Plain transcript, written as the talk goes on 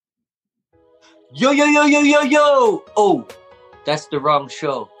Yo, yo, yo, yo, yo, yo! Oh, that's the wrong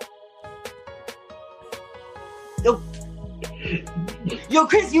show. Yo,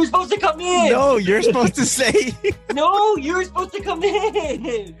 Chris, you were supposed to come in! No, you're supposed to say. No, you were supposed to come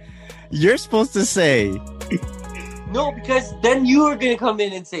in! You're supposed to say. No, because then you were going to come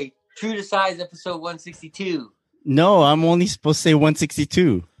in and say, True to Size, episode 162. No, I'm only supposed to say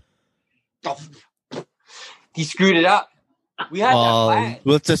 162. Oh, he screwed it up. We had that plan.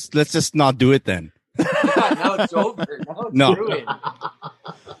 Let's just not do it then. Now it's over. Now it's ruined.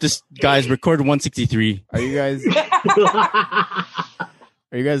 Just guys, record 163. Are you guys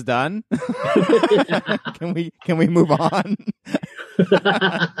done? Can we move on?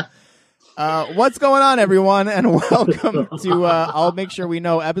 What's going on, everyone, and welcome to I'll make sure we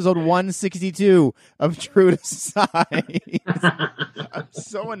know episode 162 of True to Size. I'm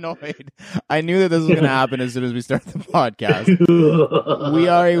so annoyed. I knew that this was going to happen as soon as we start the podcast. We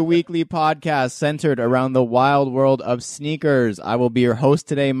are a weekly podcast centered around the wild world of sneakers. I will be your host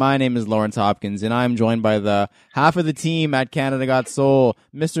today. My name is Lawrence Hopkins, and I'm joined by the half of the team at Canada Got Soul,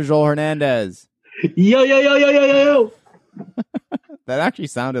 Mr. Joel Hernandez. Yo, yo, yo, yo, yo, yo, yo. That actually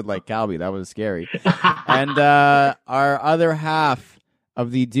sounded like Calby. That was scary. And our other half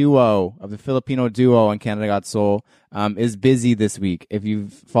of the Filipino duo on Canada Got Soul, is busy this week. If you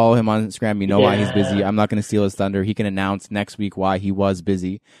follow him on Instagram, you know why he's busy. I'm not going to steal his thunder. He can announce next week why he was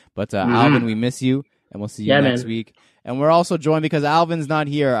busy. But Alvin, we miss you, and we'll see you next week. And we're also joined because Alvin's not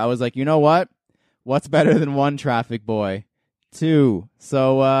here. I was like, you know what? What's better than one traffic boy? Two.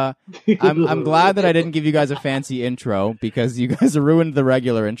 So I'm glad that I didn't give you guys a fancy intro because you guys ruined the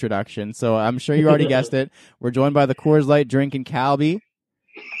regular introduction. So I'm sure you already guessed it. We're joined by the Coors Light drinking Calby.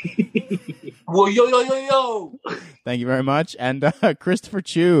 Whoa, yo, yo, yo, yo. Thank you very much. And Christopher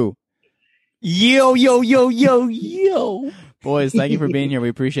Chu. Yo, yo, yo, yo, yo. Boys, thank you for being here. We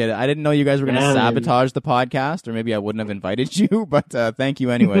appreciate it. I didn't know you guys were going to sabotage the podcast, or maybe I wouldn't have invited you, but thank you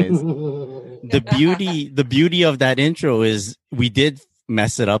anyways. The beauty of that intro is we did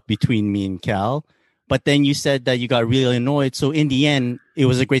mess it up between me and Cal, but then you said that you got really annoyed. So in the end, it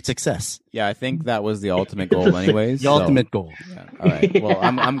was a great success. Yeah, I think that was the ultimate goal anyways. Ultimate goal. Yeah. All right. Well,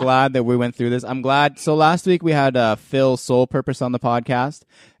 I'm glad that we went through this. I'm glad. So last week we had Phil Soul Purpose on the podcast,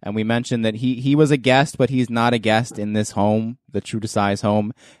 and we mentioned that he was a guest, but he's not a guest in this home, the True to Size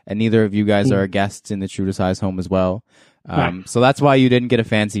home, and neither of you guys are guests in the True to Size home as well. So that's why you didn't get a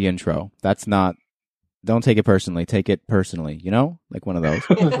fancy intro. That's not. Don't take it personally. Take it personally. You know, like one of those.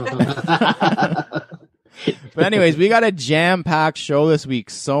 But anyways, we got a jam-packed show this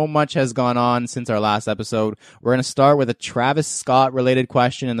week. So much has gone on since our last episode. We're going to start with a Travis Scott-related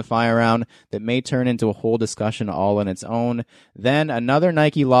question in the fire round that may turn into a whole discussion all on its own. Then another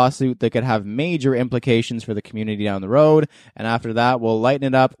Nike lawsuit that could have major implications for the community down the road. And after that, we'll lighten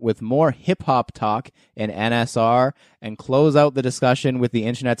it up with more hip-hop talk in NSR and close out the discussion with the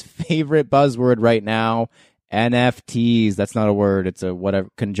internet's favorite buzzword right now, NFTs. That's not a word. It's a whatever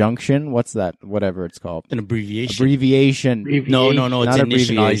conjunction. What's that? Whatever it's called. An abbreviation. Abbreviation. No. It's Not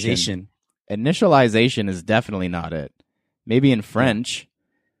initialization. Initialization is definitely not it. Maybe in French.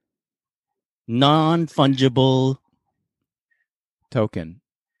 Non-fungible Token.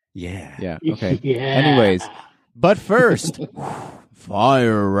 Yeah. Yeah. Okay. Yeah. Anyways, but first,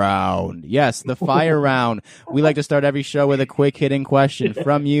 fire round. Yes, the fire round. We like to start every show with a quick hitting question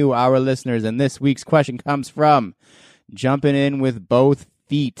from you, our listeners. And this week's question comes from Jumping In With Both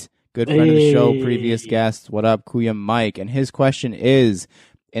Feet. Good friend of the show, previous guest. What up, Kuya Mike? And his question is,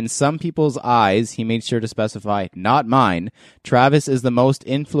 in some people's eyes, he made sure to specify, not mine, Travis is the most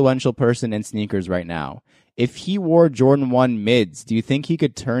influential person in sneakers right now. If he wore Jordan 1 mids, do you think he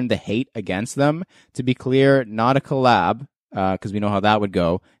could turn the hate against them? To be clear, not a collab, because we know how that would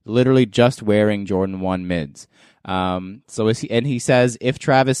go. Literally just wearing Jordan 1 mids. So is he, and he says, if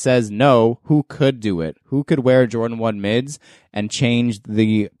Travis says no, who could do it? Who could wear Jordan 1 mids and change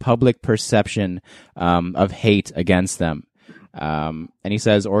the public perception of hate against them? And he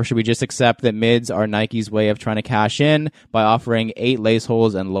says, or should we just accept that mids are Nike's way of trying to cash in by offering 8 lace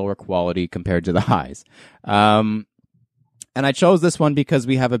holes and lower quality compared to the highs? And I chose this one because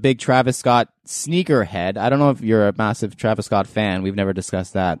we have a big Travis Scott sneaker head. I don't know if you're a massive Travis Scott fan. We've never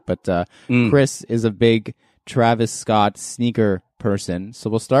discussed that. But Chris is a big Travis Scott sneaker person. So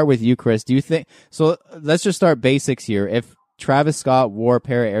we'll start with you, Chris. Do you think... So let's just start basics here. If Travis Scott wore a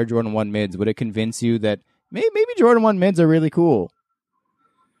pair of Air Jordan 1 mids, would it convince you that maybe Jordan 1 mids are really cool?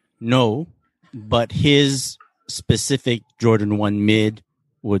 No, but his specific Jordan 1 mid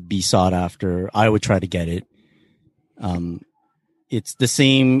would be sought after. I would try to get it. It's the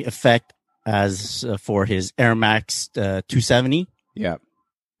same effect as for his Air Max 270. Yeah.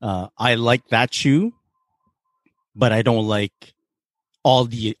 I like that shoe, but I don't like all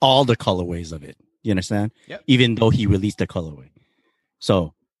the colorways of it. You understand? Yep. Even though he released the colorway.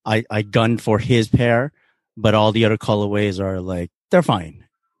 So I gunned for his pair, but all the other colorways are like, they're fine.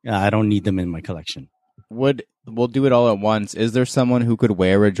 I don't need them in my collection. We'll do it all at once. Is there someone who could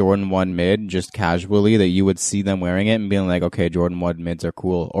wear a Jordan 1 mid just casually that you would see them wearing it and being like, okay, Jordan 1 mids are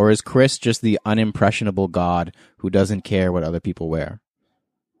cool? Or is Chris just the unimpressionable god who doesn't care what other people wear?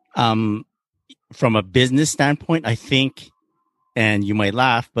 From a business standpoint, I think, and you might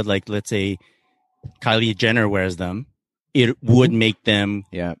laugh, but like, let's say Kylie Jenner wears them, it would make them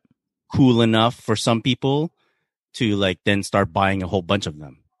cool enough for some people to like then start buying a whole bunch of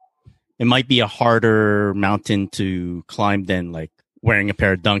them. It might be a harder mountain to climb than like wearing a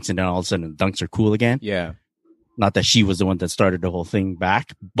pair of Dunks and then all of a sudden Dunks are cool again. Yeah. Not that she was the one that started the whole thing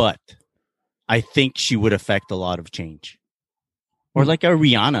back, but I think she would affect a lot of change. Or like a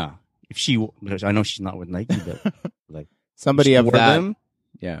Rihanna, if she, I know she's not with Nike, but like somebody of that. Them.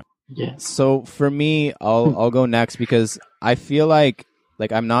 Yeah. Yeah. So for me, I'll go next because I feel like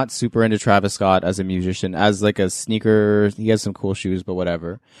I'm not super into Travis Scott as a musician. As like a sneaker, he has some cool shoes, but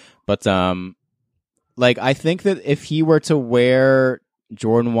whatever. But like I think that if he were to wear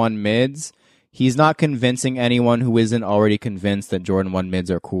Jordan 1 mids, he's not convincing anyone who isn't already convinced that Jordan 1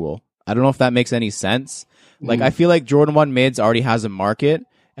 mids are cool. I don't know if that makes any sense. Like I feel like Jordan 1 mids already has a market,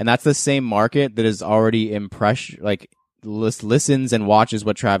 and that's the same market that is already listens and watches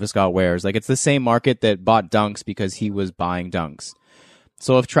what Travis Scott wears. Like it's the same market that bought Dunks because he was buying Dunks.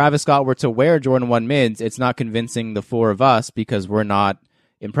 So if Travis Scott were to wear Jordan 1 mids, it's not convincing the four of us because we're not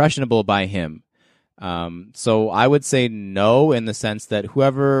impressionable by him. So I would say no in the sense that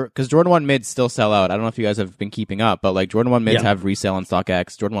because Jordan 1 mids still sell out. I don't know if you guys have been keeping up, but like Jordan 1 mids have resale on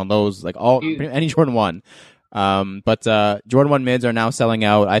StockX, Jordan 1 lows, like any Jordan 1. But Jordan 1 mids are now selling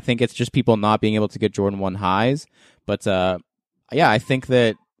out. I think it's just people not being able to get Jordan 1 highs. But I think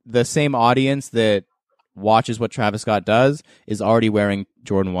that the same audience that watches what Travis Scott does is already wearing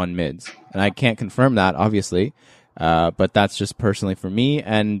Jordan 1 mids. And I can't confirm that, obviously. But that's just personally for me.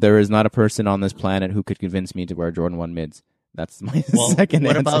 And there is not a person on this planet who could convince me to wear Jordan 1 mids. That's my second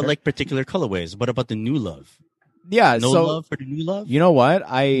What answer. about like particular colorways? What about the New Love? Yeah, No so love for the New Love? you know what?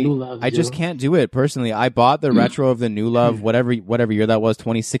 New Love, I just can't do it personally. I bought the retro of the New Love, whatever year that was,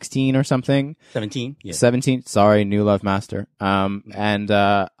 2016 or something. 17? Yeah. 17. Sorry, New Love Master. And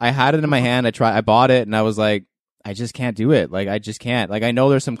I had it in my hand. I bought it, and I was like, I just can't do it. Like, I just can't. Like, I know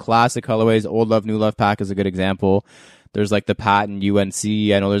there's some classic colorways. Old Love, New Love pack is a good example. There's like the Patent UNC.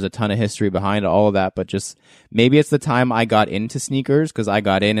 I know there's a ton of history behind all of that, but just maybe it's the time I got into sneakers because I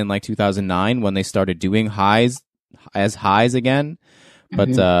got in like 2009 when they started doing highs again. But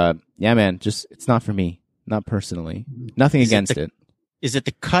yeah, man, just it's not for me. Not personally. Nothing against it. Is it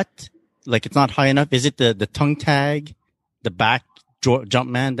the cut? Like it's not high enough? Is it the tongue tag, the back jump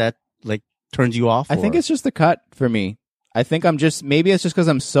man that like turns you off? I think it's just the cut for me. I think maybe it's just because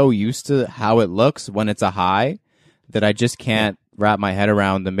I'm so used to how it looks when it's a high that I just can't wrap my head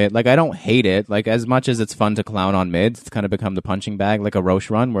around the mid. Like I don't hate it. Like as much as it's fun to clown on mids, it's kind of become the punching bag, like a Roche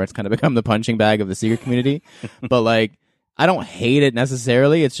run where it's kind of become the punching bag of the sneaker community. But like I don't hate it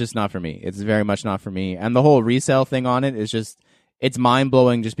necessarily. It's just not for me. It's very much not for me. And the whole resale thing on it is just, it's mind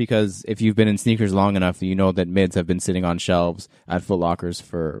blowing just because if you've been in sneakers long enough, you know that mids have been sitting on shelves at Foot Lockers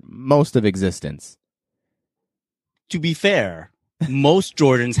for most of existence. To be fair, most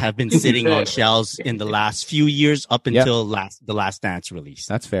Jordans have been sitting on shelves in the last few years up until the Last Dance release.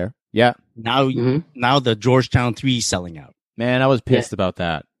 That's fair. Yeah. Now the Georgetown 3 is selling out. Man, I was pissed about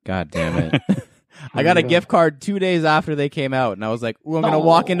that. God damn it. I got a gift card 2 days after they came out, and I was like, ooh, I'm going to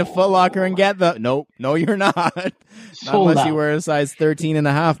walk into Foot Locker and get them. Nope. No, you're not. Not unless you wear a size 13 and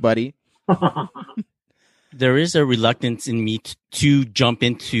a half, buddy. There is a reluctance in me to jump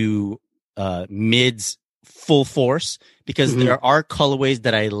into mids full force because there are colorways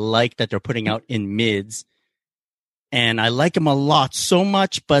that I like that they're putting out in mids, and I like them a lot so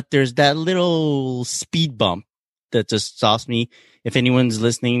much, but there's that little speed bump that just stops me. If anyone's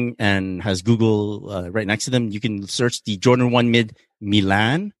listening and has Google right next to them, you can search the Jordan 1 mid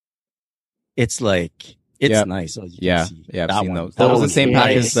Milan. It's like, it's nice. So yeah, I've seen those. That was the same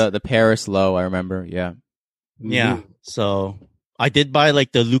pack as the Paris Low, I remember. Yeah. Yeah. So I did buy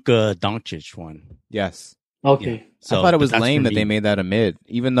like the Luka Doncic one. Yes. Okay. Yeah. So, I thought it was lame that they made that a mid,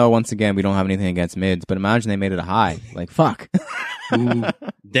 even though once again we don't have anything against mids. But imagine they made it a high. Like fuck.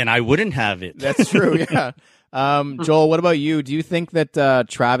 Then I wouldn't have it. That's true. Yeah. Joel, what about you? Do you think that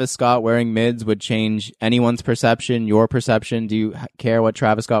Travis Scott wearing mids would change anyone's perception? Your perception? Do you care what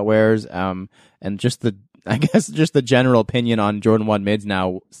Travis Scott wears? And just the I guess just the general opinion on Jordan 1 mids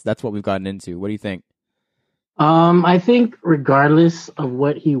now. That's what we've gotten into. What do you think? I think regardless of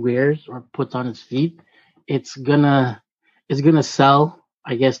what he wears or puts on his feet, it's gonna sell,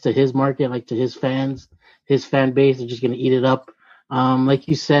 I guess, to his market, like to his fans, his fan base. They're just gonna eat it up. Like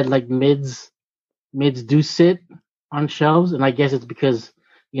you said, like mids do sit on shelves, and I guess it's because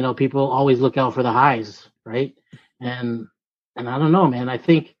people always look out for the highs, right? And I don't know, man. I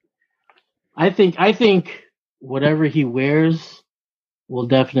think whatever he wears will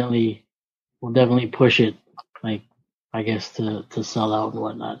definitely push it, like, I guess, to sell out and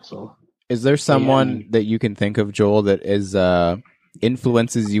whatnot. So, is there someone that you can think of, Joel, that is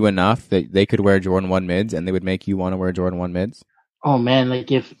influences you enough that they could wear Jordan 1 mids and they would make you want to wear Jordan 1 mids? Oh man,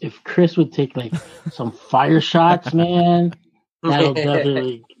 like if Chris would take like some fire shots, man, that'll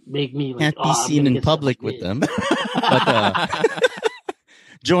definitely make me like, can't be seen in public with them. But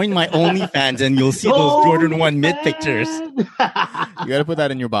join my OnlyFans and you'll see those Jordan 1 mid pictures. You got to put that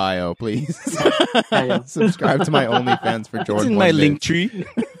in your bio, please. Subscribe to my OnlyFans for Jordan 1 it's in my mids. link tree.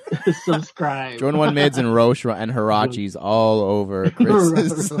 Subscribe. Jordan 1 mids and Roche and Hirachis all over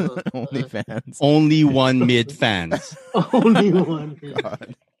Chris's OnlyFans. Only 1 mid fans. Only one.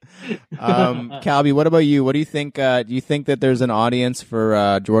 God. Calby, what about you? What do you think? Do you think that there's an audience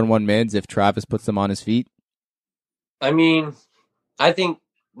for Jordan 1 mids if Travis puts them on his feet? I mean, I think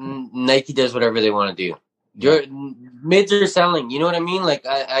Nike does whatever they want to do. Mids are selling. You know what I mean? Like,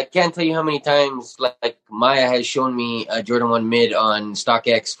 I can't tell you how many times like Maya has shown me a Jordan 1 mid on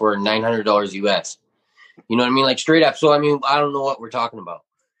StockX for $900 US. You know what I mean? Like, straight up. So, I mean, I don't know what we're talking about.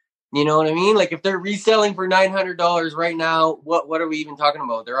 You know what I mean? Like, if they're reselling for $900 right now, what are we even talking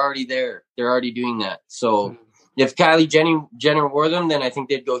about? They're already there. They're already doing that. So, if Kylie Jenner wore them, then I think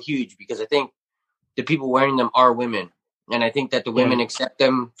they'd go huge, because I think the people wearing them are women. And I think that the women accept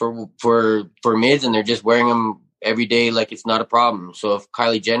them for mids, and they're just wearing them every day like it's not a problem. So if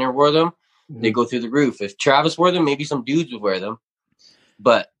Kylie Jenner wore them, they go through the roof. If Travis wore them, maybe some dudes would wear them.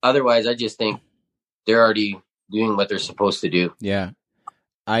 But otherwise, I just think they're already doing what they're supposed to do. Yeah.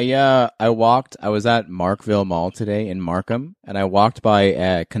 I was at Markville Mall today in Markham, and I walked by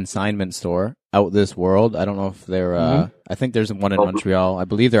a consignment store, Out This World. I don't know if they're, I think there's one in Montreal. I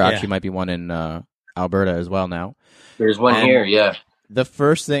believe there actually might be one in Alberta as well now. There's one here, yeah. The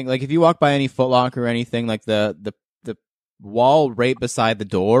first thing, like if you walk by any Foot Locker or anything, like the wall right beside the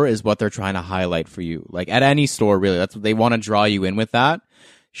door is what they're trying to highlight for you. Like at any store, really, that's what they want to draw you in with that.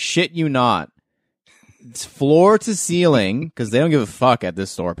 Shit you not. It's floor to ceiling, because they don't give a fuck at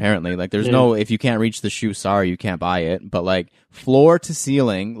this store, apparently. Like there's no, if you can't reach the shoe, sorry, you can't buy it. But like floor to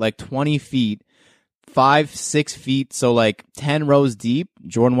ceiling, like 20 feet, 5-6 feet, so like 10 rows deep,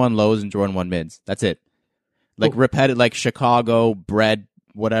 Jordan 1 lows and Jordan 1 mids. That's it. Like repeated, like Chicago, bread,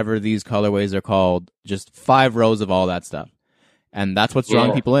 whatever these colorways are called, just 5 rows of all that stuff. And that's what's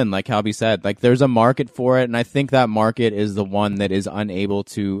drawing people in, like Calby said. Like there's a market for it, and I think that market is the one that is unable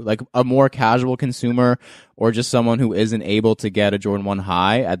to, like a more casual consumer or just someone who isn't able to get a Jordan 1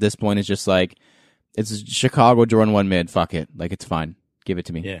 high at this point is just like, it's Chicago Jordan 1 mid, fuck it. Like it's fine. Give it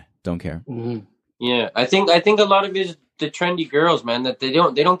to me. Yeah. Don't care. Mm-hmm. Yeah, I think a lot of it is the trendy girls, man, that they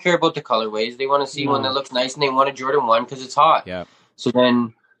don't care about the colorways. They want to see one that looks nice, and they want a Jordan 1 because it's hot. Yeah. So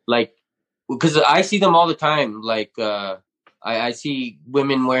then, like, because I see them all the time. Like, I see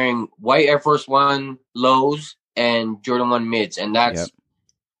women wearing white Air Force One lows and Jordan 1 mids, and that's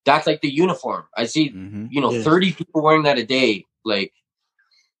like the uniform. I see, 30 people wearing that a day, like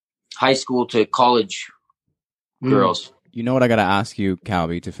high school to college girls. You know what I got to ask you,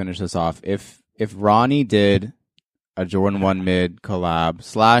 Calby, to finish this off? If Ronnie did a Jordan 1 mid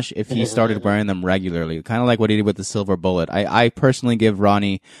collab / if he started wearing them regularly, kind of like what he did with the Silver Bullet. I personally give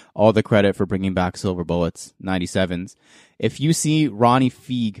Ronnie all the credit for bringing back Silver Bullets, 97s. If you see Ronnie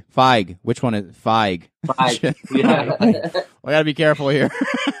Feig, which one is Feig? Feig. Yeah. I gotta be careful here.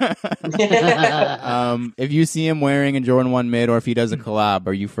 If you see him wearing a Jordan 1 mid, or if he does a collab,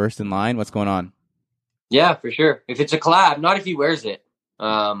 are you first in line? What's going on? Yeah, for sure. If it's a collab, not if he wears it.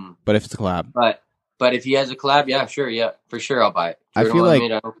 But if it's a collab. But if he has a collab, yeah, sure, yeah, for sure, I'll buy it. I feel like,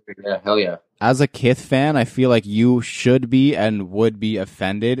 hell yeah. As a Kith fan, I feel like you should be and would be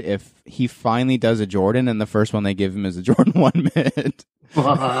offended if he finally does a Jordan and the first one they give him is a Jordan 1 mid.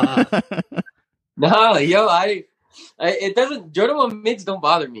 No, it doesn't. Jordan 1 mids don't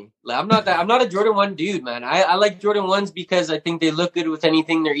bother me. Like, I'm not a Jordan 1 dude, man. I like Jordan 1s because I think they look good with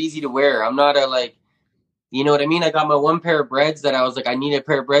anything. They're easy to wear. I'm not a like. You know what I mean? I got my one pair of breads that I was like, I need a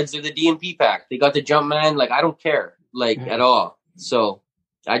pair of breads. They're the DMP pack. They got the Jumpman. Like, I don't care, like, at all. So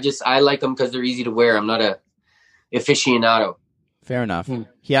I like them because they're easy to wear. I'm not a aficionado. Fair enough. Hmm.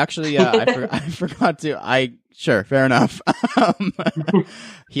 He actually, I forgot to. Sure, fair enough.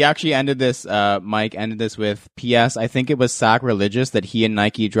 He actually ended this. Mike ended this with P.S. I think it was sacrilegious that he and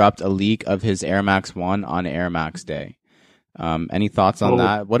Nike dropped a leak of his Air Max 1 on Air Max Day. Any thoughts on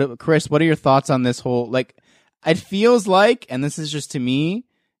that? Chris? What are your thoughts on this whole? Like, it feels like, and this is just to me,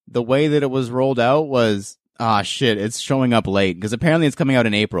 the way that it was rolled out was. Shit, it's showing up late because apparently it's coming out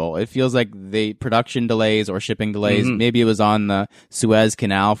in April. It feels like the production delays or shipping delays. Mm-hmm. Maybe it was on the Suez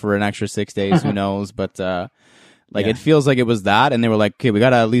Canal for an extra 6 days. Who knows? But, it feels like it was that. And they were like, okay, we got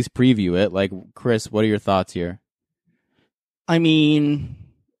to at least preview it. Like, Chris, what are your thoughts here? I mean,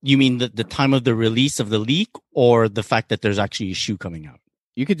 you mean the time of the release of the leak or the fact that there's actually a shoe coming out?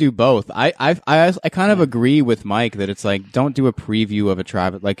 You could do both. I kind of agree with Mike that it's like, don't do a preview of a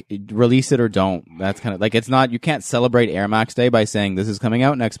Travis, like release it or don't. That's kind of like, it's not, you can't celebrate Air Max Day by saying this is coming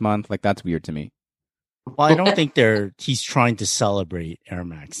out next month. Like, that's weird to me. Well, I don't think he's trying to celebrate Air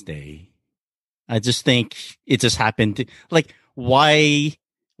Max Day. I just think it just happened to, like, why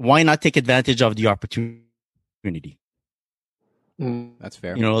not take advantage of the opportunity? That's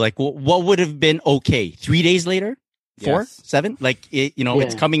fair. You know, like what would have been okay 3 days later? 4, Yes. 7, like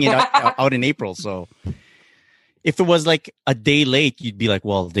it's coming out in April. So if it was like a day late, you'd be like,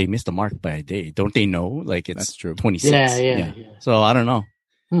 well, they missed the mark by a day. Don't they know? Like it's That's true. 26. Yeah. So I don't know.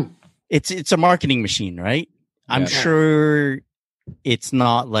 Hmm. It's a marketing machine, right? I'm sure it's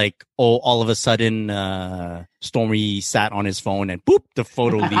not like, all of a sudden Stormy sat on his phone and boop, the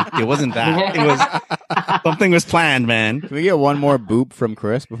photo leaked. It wasn't that. It was something was planned, man. Can we get one more boop from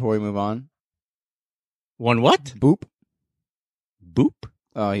Chris before we move on? One what? Boop. Boop?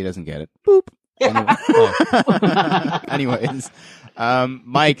 Oh, he doesn't get it. Boop. Anyways,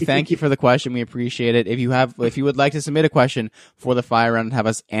 Mike, thank you for the question. We appreciate it. If you would like to submit a question for the fire round and have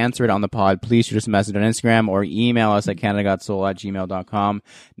us answer it on the pod, please shoot us a message on Instagram or email us at canadagotsole@gmail.com.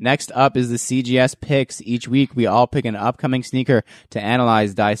 Next up is the CGS picks. Each week, we all pick an upcoming sneaker to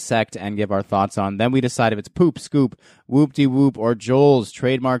analyze, dissect, and give our thoughts on. Then we decide if it's poop, scoop, whoop-de-whoop, or Joel's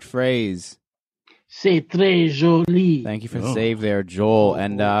trademarked phrase. C'est très joli. Thank you for the save there, Joel.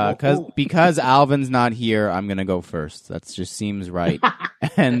 And because Alvin's not here, I'm gonna go first. That just seems right.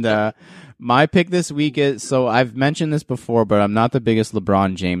 And my pick this week is, so I've mentioned this before, but I'm not the biggest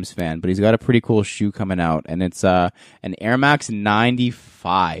LeBron James fan, but he's got a pretty cool shoe coming out, and it's an Air Max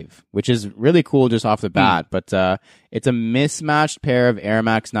 95, which is really cool just off the bat. But it's a mismatched pair of Air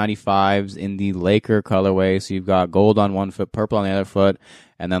Max 95s in the Laker colorway. So you've got gold on one foot, purple on the other foot,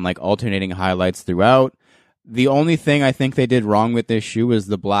 and then like alternating highlights throughout. The only thing I think they did wrong with this shoe is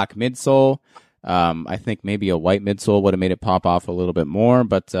the black midsole. I think maybe a white midsole would have made it pop off a little bit more,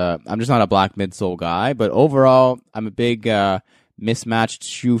 but I'm just not a black midsole guy. But overall, I'm a big mismatched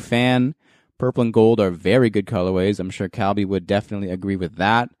shoe fan. Purple and gold are very good colorways. I'm sure Calby would definitely agree with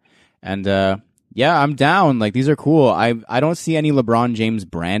that. And yeah, I'm down. Like, these are cool. I don't see any LeBron James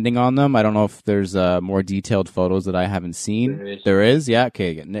branding on them. I don't know if there's more detailed photos that I haven't seen. There is? Yeah,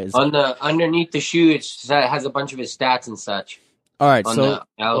 okay. Underneath the shoe, it has a bunch of his stats and such. All right, On so the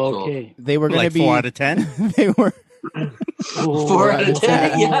outsole. Okay. they were going to Like be 4 out of 10? They were 4 out of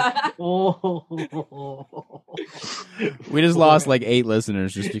 10, yeah. Oh. We just lost like 8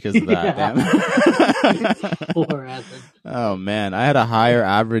 listeners just because of that. Yeah. Damn. 4 out of 10. Oh man, I had a higher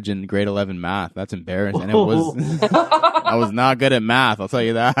average in grade 11 math. That's embarrassing. It was I was not good at math, I'll tell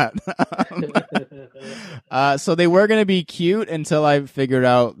you that. So they were going to be cute until I figured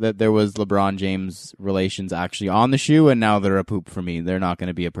out that there was LeBron James relations actually on the shoe, and now they're a poop for me. They're not going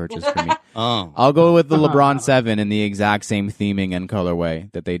to be a purchase for me. Oh. I'll go with the LeBron 7 in the exact same theming and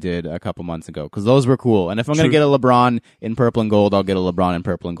colorway that they did a couple months ago, because those were cool. And if I'm going to get a LeBron in purple and gold, I'll get a LeBron in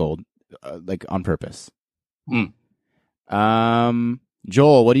purple and gold, like on purpose.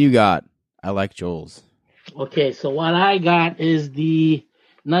 Joel, what do you got? I like Joel's. Okay, so what I got is the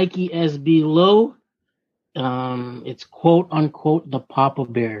Nike SB Low. It's quote unquote the Papa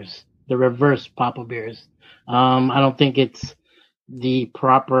Bears, the reverse Papa Bears. I don't think it's the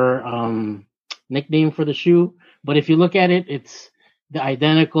proper nickname for the shoe, but if you look at it, it's the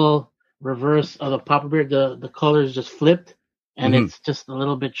identical reverse of the Papa Bear. The colors just flipped, and it's just a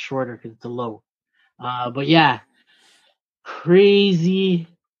little bit shorter because it's a low. But yeah, crazy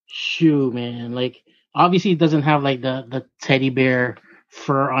shoe, man. Like, obviously it doesn't have like the teddy bear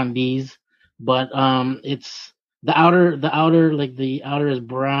fur on these, but it's the outer like the outer is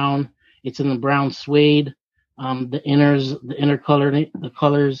brown. It's in the brown suede. The inner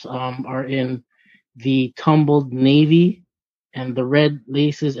colors are in the tumbled navy, and the red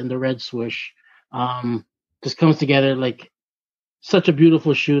laces and the red swoosh. Just comes together like such a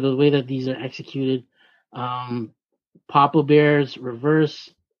beautiful shoe. The way that these are executed, Papa Bears reverse.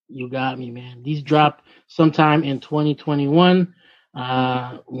 You got me, man. These drop sometime in 2021.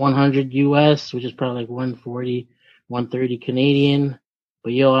 100 US, which is probably like 140, 130 Canadian.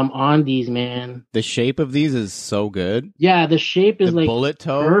 But yo, I'm on these, man. The shape of these is so good. Yeah, the shape is The like bullet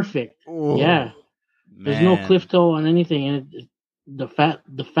toe. perfect. Ooh, Yeah, there's no man. cliff toe on anything, and the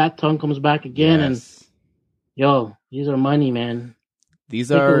fat tongue comes back again. And Yes. yo, these are money, man. These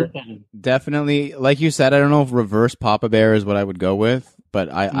Take a are look at 'em. definitely, like you said, I don't know if reverse Papa Bear is what I would go with,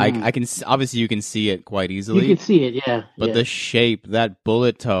 but I Mm. can obviously you can see it quite You easily. can see it, yeah. But yeah. the shape, that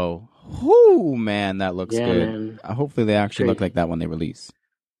bullet toe, whoo, man, that looks Yeah, good. man. Hopefully they actually look Crazy. like that when they release.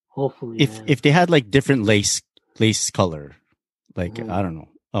 Hopefully, man. If they had like different lace color, like Mhm. I don't know,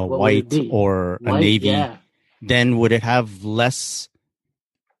 a What would it white be? or a White, navy, yeah. then would it have less?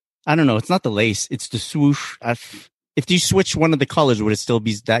 I don't know. It's not the lace; it's the swoosh. If you switch one of the colors, would it still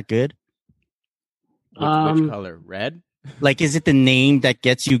be that good? Which color? Red? Like, is it the name that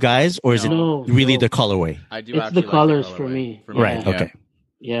gets you guys, or is No, it really no. the colorway? I do It's actually the like colors colorway for me. Right. Yeah. Okay.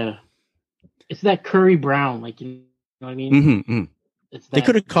 Yeah. It's that curry brown, like, you know what I mean? Mm-hmm. It's They that,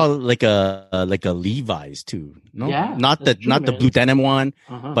 could have called it like a Levi's too. No, Yeah, not the that's true, not the man. blue denim one,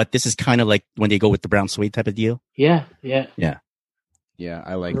 uh-huh. but this is kind of like when they go with the brown suede type of deal. yeah. Yeah,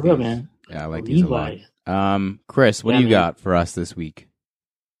 I like For these. real, man. Yeah, I like these a lot. Levi's. Chris, what Yeah, do you man. got for us this week?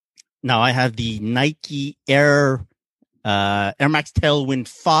 Now I have the Nike Air Max Tailwind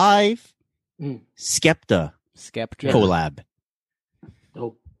 5 Mm. Skepta Skepta. collab.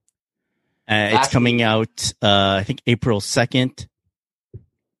 Dope. It's Last coming week. out I think April 2nd.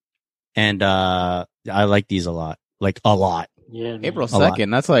 And I like these a lot. Like a lot. Yeah, man. April A lot. 2nd.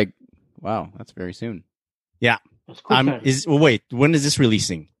 That's like, wow, that's very soon. That's cool. Wait, when is this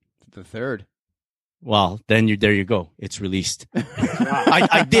releasing? The 3rd. Well, then there you go. It's released.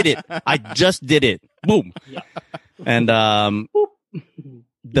 I did it. I just did it. Boom. Yeah. And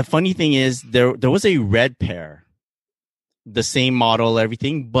the funny thing is there was a red pair, the same model,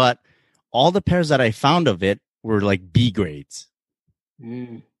 everything, but all the pairs that I found of it were like B grades.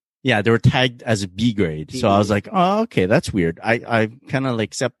 Mm. Yeah, they were tagged as a B grade. B So I was grade. like, oh, okay, that's weird. I kind of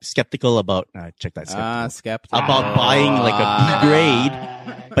like skeptical about check that skeptical. Skepta. About buying like a B grade.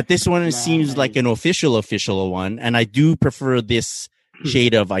 But this one Nice. seems like an official one, and I do prefer this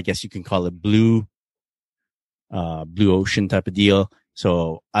shade of, I guess you can call it blue ocean type of deal.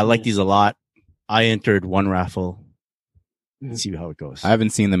 So I like Yeah. these a lot. I entered one raffle. Mm. Let's see how it goes. I haven't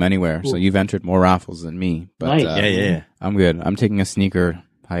seen them anywhere, so Cool. you've entered more raffles than me. But Nice. Yeah. I'm good. I'm taking a sneaker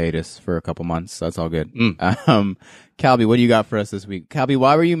hiatus for a couple months. So that's all good. Mm. Calby, what do you got for us this week? Calby,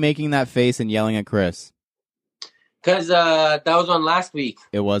 why were you making that face and yelling at Chris? Because that was on last week.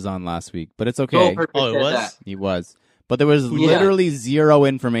 It was on last week, but it's Joel okay. Purpose Oh, it said was? that. He was. But there was Yeah. literally zero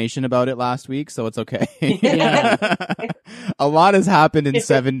information about it last week, so it's okay. Yeah. A lot has happened in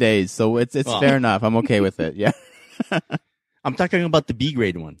 7 days, so it's Well. fair enough. I'm okay with it. Yeah. I'm talking about the B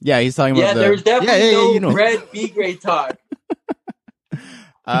grade one. Yeah, he's talking Yeah, about there's definitely Yeah, no you know. red B grade talk.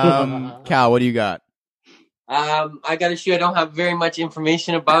 Cal, what do you got? I got to show I don't have very much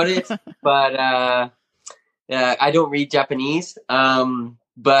information about it, but I don't read Japanese.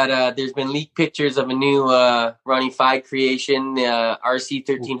 But there's been leaked pictures of a new Ronnie Fieg creation, RC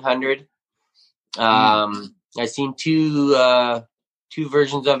 1300. I've seen two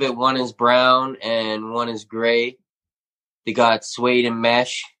versions of it. One is brown and one is gray. They got suede and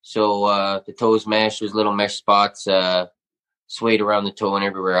mesh, so the toe's mesh. There's little mesh spots, suede around the toe and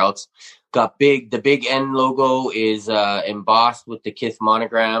everywhere else. Got the big N logo is embossed with the Kith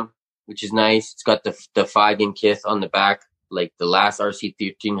monogram, which is nice. It's got the Fieg and Kith on the back, like the last RC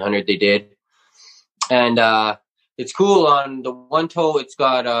 1300 they did. And it's cool. On the one toe, it's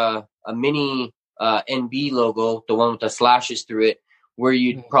got a mini NB logo, the one with the slashes through it, where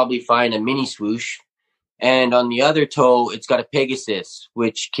you'd probably find a mini swoosh. And on the other toe, it's got a Pegasus,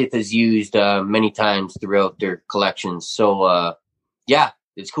 which Kith has used many times throughout their collections. So, yeah,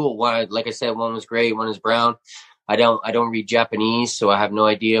 it's cool. One, like I said, one was gray, one is brown. I don't read Japanese, so I have no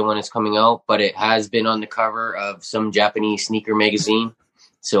idea when it's coming out, but it has been on the cover of some Japanese sneaker magazine.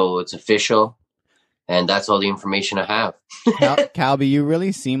 So it's official. And that's all the information I have. Calby, you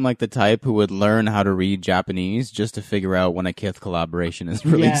really seem like the type who would learn how to read Japanese just to figure out when a Kith collaboration is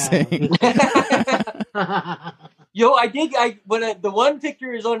releasing. Yo, the one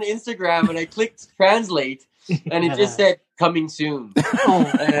picture is on Instagram and I clicked translate and it just said coming soon.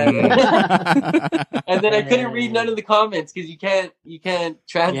 And then I couldn't read none of the comments because you can't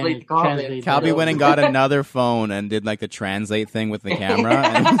translate the comments. Calby went and got another phone and did like the translate thing with the camera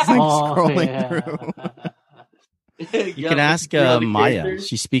and he's like scrolling through. You can ask Maya.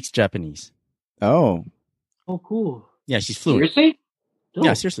 She speaks Japanese. Oh. Oh, cool. Yeah, she's fluent. Seriously? Dope.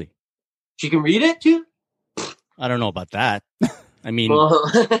 Yeah, seriously. She can read it too? I don't know about that. I mean, Well,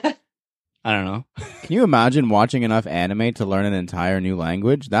 I don't know. Can you imagine watching enough anime to learn an entire new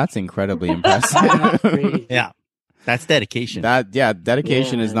language? That's incredibly impressive. Crazy. Yeah, that's dedication.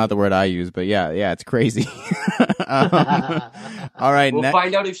 Dedication is Yeah. not the word I use, but yeah, it's crazy. All right, we'll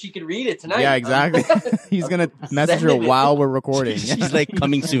find out if she can read it tonight. yeah, exactly. He's gonna message her Send it. while we're recording. She's like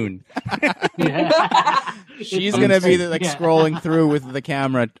coming soon. Yeah. She's gonna be like Yeah. scrolling through with the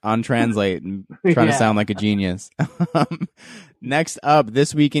camera on translate and trying to Yeah. sound like a genius. Next up,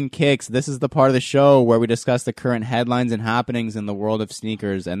 This Week in Kicks. This is the part of the show where we discuss the current headlines and happenings in the world of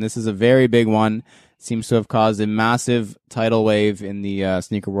sneakers, and this is a very big one. Seems to have caused a massive tidal wave in the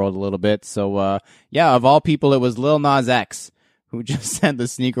sneaker world a little bit. So, of all people, it was Lil Nas X who just set the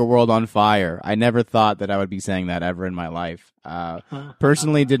sneaker world on fire. I never thought that I would be saying that ever in my life.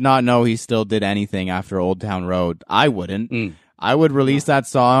 Personally, did not know he still did anything after Old Town Road. I wouldn't. Mm. I would release that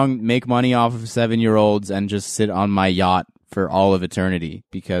song, make money off of 7-year-olds, and just sit on my yacht for all of eternity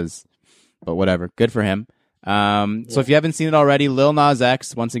but whatever. Good for him. So if you haven't seen it already, Lil Nas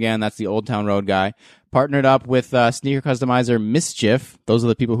X, once again, that's the Old Town Road guy, partnered up with sneaker customizer Mischief. Those are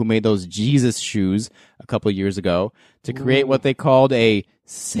the people who made those Jesus shoes a couple of years ago to create what they called a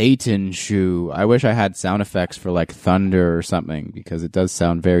Satan shoe. I wish I had sound effects for like thunder or something because it does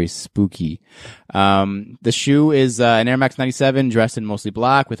sound very spooky. The shoe is an Air Max 97 dressed in mostly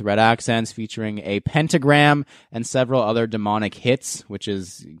black with red accents featuring a pentagram and several other demonic hits, which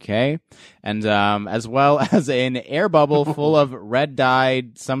is okay. And as well as an air bubble full of red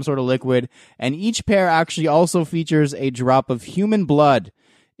dyed, some sort of liquid. And each pair actually also features a drop of human blood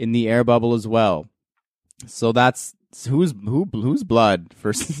in the air bubble as well. So that's who's blood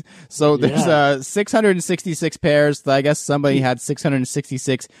first. So there's 666 pairs. So I guess somebody had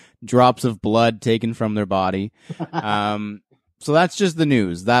 666 drops of blood taken from their body. So that's just the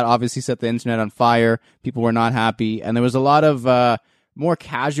news. That obviously set the internet on fire. People were not happy, and there was a lot of more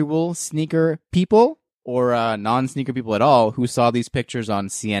casual sneaker people or non-sneaker people at all who saw these pictures on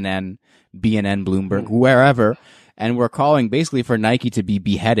CNN, BNN, Bloomberg, wherever. And were calling basically for Nike to be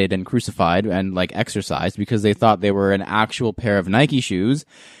beheaded and crucified and like exorcised because they thought they were an actual pair of Nike shoes.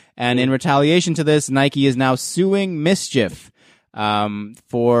 And in retaliation to this, Nike is now suing Mischief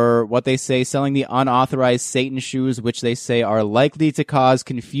for what they say selling the unauthorized Satan shoes, which they say are likely to cause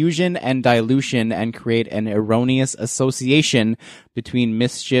confusion and dilution and create an erroneous association between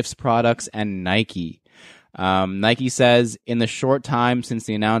Mischief's products and Nike. Nike says in the short time since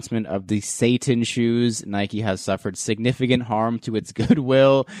the announcement of the Satan shoes, Nike has suffered significant harm to its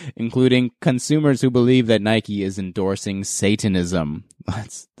goodwill, including consumers who believe that Nike is endorsing Satanism.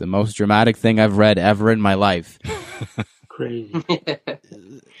 That's the most dramatic thing I've read ever in my life. Crazy.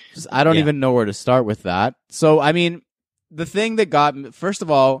 I don't even know where to start with that. So, I mean, the thing that got me, first of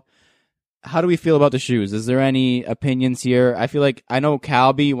all, how do we feel about the shoes? Is there any opinions here? I feel like I know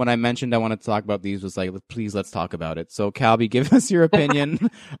Calby, when I mentioned I wanted to talk about these, was like, please, let's talk about it. So, Calby, give us your opinion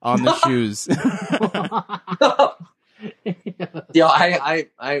on the shoes. Yo,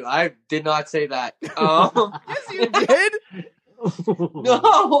 I did not say that. Yes, you did.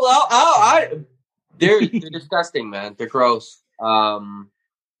 No, they're disgusting, man. They're gross. I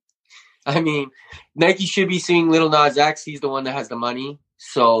mean, Nike should be suing Lil Nas X. He's the one that has the money,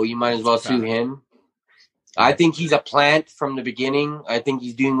 so you might as well sue him. I think he's a plant from the beginning. I think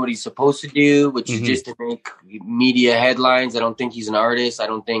he's doing what he's supposed to do, which is just to make media headlines. I don't think he's an artist. I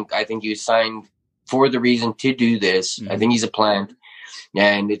think he was signed for the reason to do this. I think he's a plant,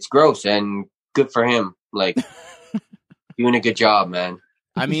 and it's gross and good for him. Like, doing a good job, man.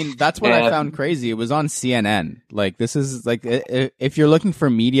 I mean, that's what I found crazy. It was on CNN. Like, this is like, if you're looking for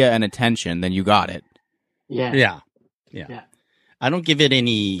media and attention, then you got it. Yeah. I don't give it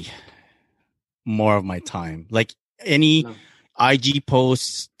any more of my time. Like any IG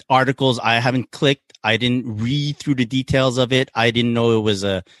posts, articles, I haven't clicked. I didn't read through the details of it. I didn't know it was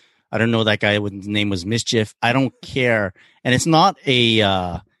I don't know that guy. His name was Mischief. I don't care. And it's not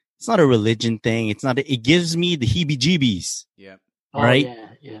a religion thing. It gives me the heebie-jeebies. Yeah. Right?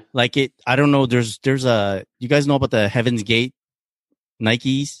 Yeah. Like it, I don't know. There's you guys know about the Heaven's Gate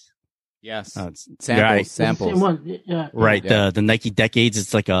Nikes? Yes. Right. Samples. Right. Yeah. The Nike Decades.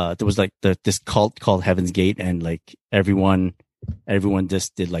 It's like there was like this cult called Heaven's Gate, and like everyone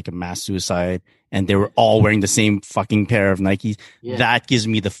just did like a mass suicide, and they were all wearing the same fucking pair of Nikes. Yeah. That gives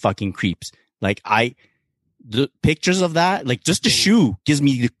me the fucking creeps. Like the pictures of that, like just the shoe gives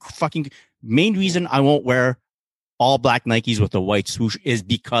me the fucking main reason I won't wear all black Nikes with a white swoosh is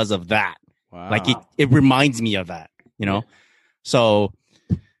because of that. Wow. Like it reminds me of that, you know? So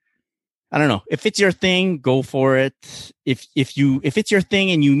I don't know. If it's your thing, go for it. If it's your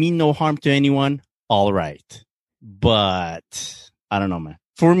thing and you mean no harm to anyone, all right. But I don't know, man.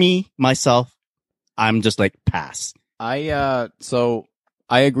 For me, myself, I'm just like pass. So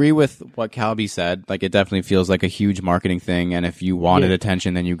I agree with what Calby said. Like, it definitely feels like a huge marketing thing, and if you wanted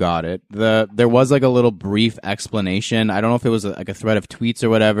attention, then you got it. There was like a little brief explanation. I don't know if it was like a thread of tweets or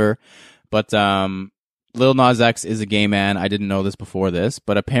whatever, but Lil Nas X is a gay man. I didn't know this before this,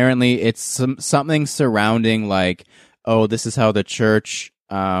 but apparently it's something surrounding like, oh, this is how the church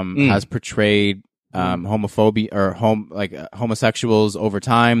has portrayed homophobia or homosexuals over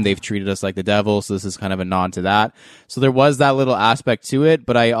time. They've treated us like the devil, so this is kind of a nod to that. So there was that little aspect to it,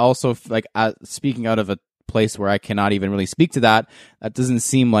 but I also like speaking out of a place where I cannot even really speak to that. That doesn't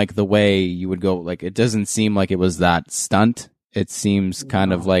seem like the way you would go. Like, it doesn't seem like it was that stunt. It seems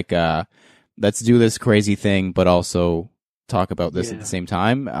kind of like let's do this crazy thing, but also talk about this at the same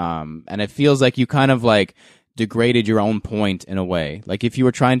time. And it feels like you kind of like degraded your own point in a way. Like, if you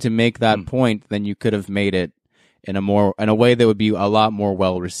were trying to make that point, then you could have made it in a way that would be a lot more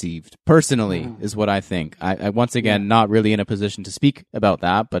well received. Personally, is what I think. I once again not really in a position to speak about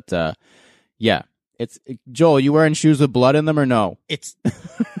that, but it's Joel. You wearing shoes with blood in them or no? It's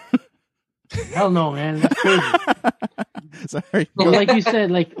Hell no, man. That's crazy. Sorry. But like you said,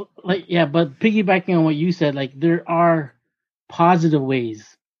 but piggybacking on what you said, like, there are positive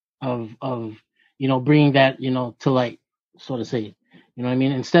ways of bringing that, to light, so to say. You know what I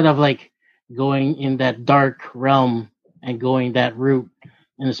mean? Instead of like going in that dark realm and going that route,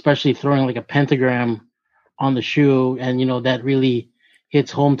 and especially throwing like a pentagram on the shoe, and that really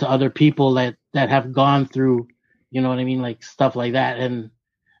hits home to other people that have gone through, you know what I mean, like stuff like that. And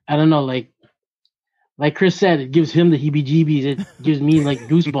I don't know, like Chris said, it gives him the heebie-jeebies. It gives me like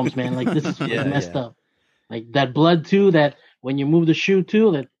goosebumps, man. Like, this is messed up. Like that blood too. That when you move the shoe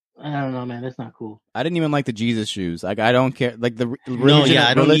too. That I don't know, man. That's not cool. I didn't even like the Jesus shoes. Like, I don't care. Like, the religion,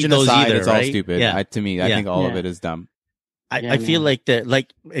 I don't religion need those aside, either, it's all right? stupid. Yeah. To me, I think all of it is dumb. I feel like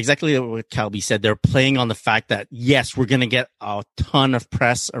exactly what Calby said. They're playing on the fact that, yes, we're going to get a ton of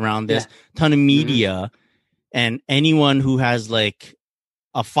press around this, ton of media, and anyone who has like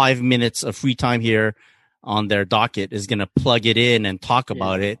a 5 minutes of free time here on their docket is going to plug it in and talk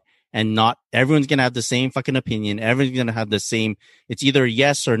about it. And not everyone's going to have the same fucking opinion. Everyone's going to have the same, it's either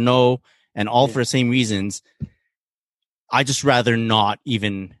yes or no, and all for the same reasons. I just rather not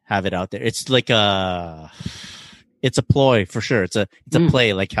even have it out there. It's like it's a ploy for sure. It's a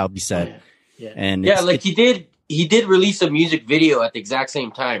play, like Calby said. And he did release a music video at the exact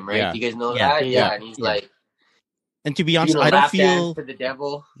same time, right? Yeah. You guys know that? Yeah. And he's like, and to be honest, I don't feel for the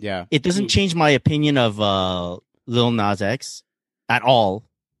devil. Yeah. It doesn't change my opinion of Lil Nas X at all.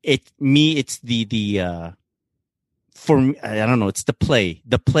 It's the for me, I don't know, it's the play.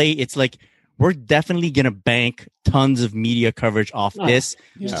 The play, it's like we're definitely gonna bank tons of media coverage off this,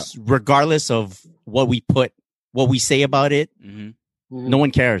 regardless of what we say about it. No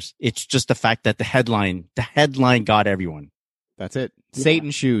one cares. It's just the fact that the headline got everyone. That's it.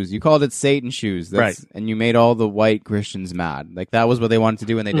 Satan shoes. You called it Satan shoes. Right. And you made all the white Christians mad. Like, that was what they wanted to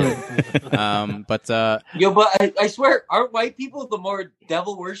do, and they did. But I swear, aren't white people the more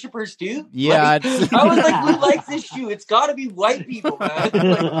devil worshippers too? Yeah. I was like, who likes this shoe? It's got to be white people, man.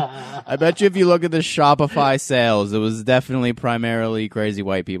 I bet you if you look at the Shopify sales, it was definitely primarily crazy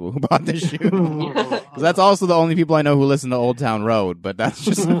white people who bought this shoe. 'Cause that's also the only people I know who listen to Old Town Road, but that's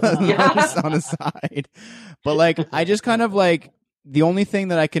just on the side. But like, I just kind of like, the only thing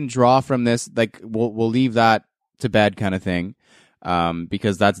that I can draw from this, like, we'll leave that to bed kind of thing,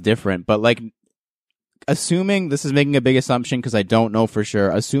 because that's different. But like, assuming, this is making a big assumption because I don't know for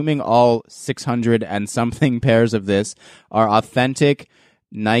sure, assuming all 600 and something pairs of this are authentic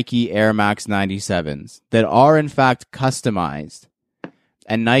Nike Air Max 97s that are in fact customized,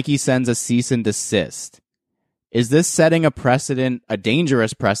 and Nike sends a cease and desist, is this setting a precedent, a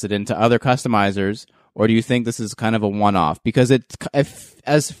dangerous precedent to other customizers? Or do you think this is kind of a one-off? Because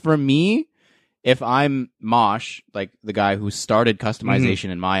as for me, if I'm Mosh, like the guy who started customization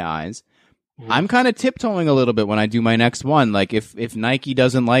in my eyes, I'm kind of tiptoeing a little bit when I do my next one. Like, if Nike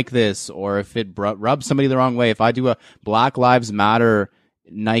doesn't like this, or if it rubs somebody the wrong way, if I do a Black Lives Matter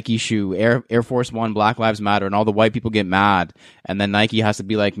Nike shoe, Air Force One Black Lives Matter, and all the white people get mad, and then Nike has to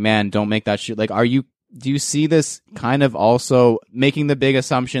be like, man, don't make that shoe. Like, do you see this kind of also making the big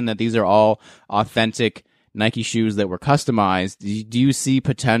assumption that these are all authentic Nike shoes that were customized? Do you see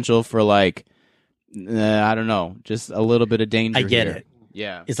potential for, like, I don't know, just a little bit of danger? I get here? it.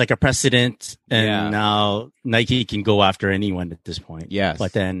 Yeah. It's like a precedent, and now Nike can go after anyone at this point. Yes.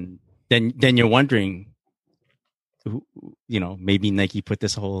 But then you're wondering, maybe Nike put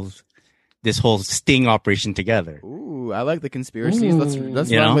this whole this whole sting operation together. Ooh, I like the conspiracies. Let's You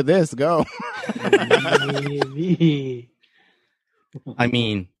run know? with this. Go. Maybe. I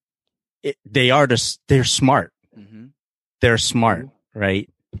mean, they're smart. Mm-hmm. They're smart, right?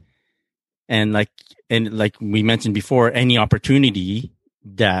 And like we mentioned before, any opportunity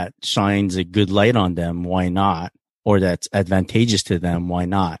that shines a good light on them, why not? Or that's advantageous to them, why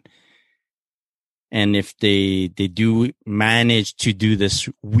not? And if they do manage to do this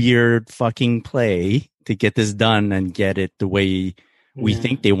weird fucking play to get this done and get it the way we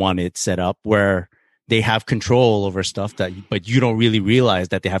think they want it set up, where they have control over stuff but you don't really realize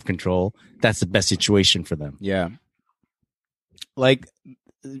that they have control, that's the best situation for them. Yeah. Like,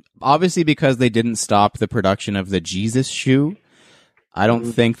 obviously, because they didn't stop the production of the Jesus shoe, I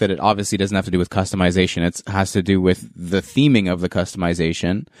don't think that it obviously doesn't have to do with customization. It has to do with the theming of the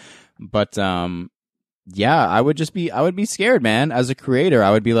customization. But, yeah, I would be scared, man. As a creator,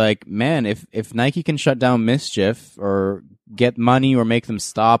 I would be like, man, if Nike can shut down Mischief or get money or make them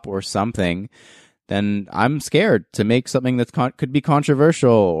stop or something, then I'm scared to make something that could be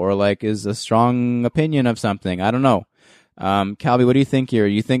controversial or like is a strong opinion of something. I don't know. Calby, what do you think here?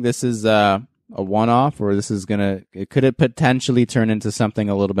 You think this is a one-off, or this is could it potentially turn into something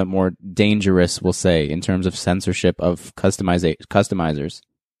a little bit more dangerous, we'll say, in terms of censorship of customizers?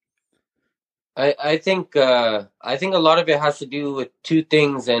 I think a lot of it has to do with two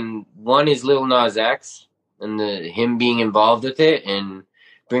things, and one is Lil Nas X and him being involved with it and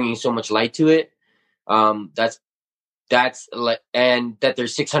bringing so much light to it. That's like, and that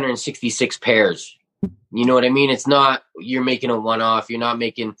there's 666 pairs. You know what I mean? It's not you're making a one-off. You're not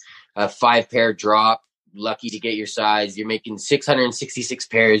making a 5-pair drop, lucky to get your size. You're making 666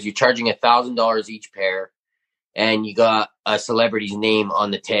 pairs. You're charging $1,000 each pair, and you got a celebrity's name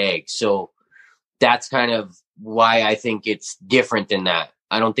on the tag. So that's kind of why I think it's different than that.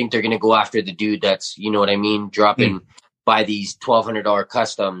 I don't think they're going to go after the dude that's, you know what I mean, dropping buy these $1,200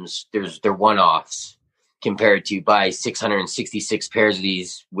 customs. They're one-offs compared to buy 666 pairs of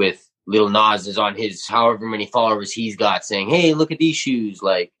these with Lil Nas is on his however many followers he's got saying, hey, look at these shoes.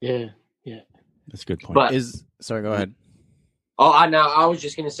 Like, yeah. That's a good point. But sorry, go ahead. I was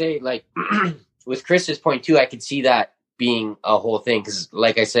just going to say, like, with Chris's point too, I could see that being a whole thing. Cause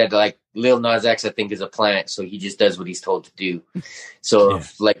like I said, like Lil Nas X, I think is a plant. So he just does what he's told to do. So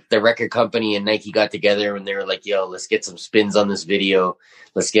if like the record company and Nike got together and they were like, yo, let's get some spins on this video.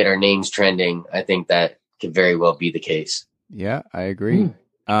 Let's get our names trending. I think that could very well be the case. Yeah, I agree.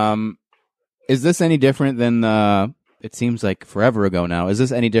 Is this any different than, it seems like forever ago now. Is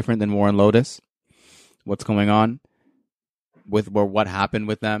this any different than Warren Lotus? What's going on with what happened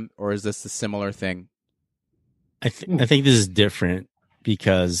with them? Or is this a similar thing? I think this is different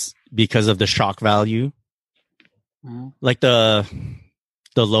because of the shock value. Like the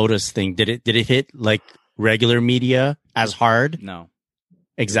Lotus thing, did it hit like regular media as hard? No.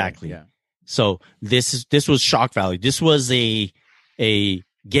 Exactly. Yeah. So this was shock value. This was a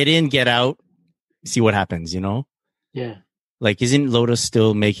get in, get out, see what happens, you know? Yeah. Like, isn't Lotus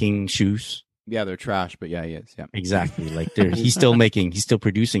still making shoes? Yeah, they're trash, but yeah, he is. Yeah. Exactly. Like he's still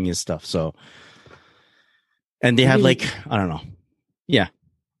producing his stuff. So, and they have like, I don't know. Yeah.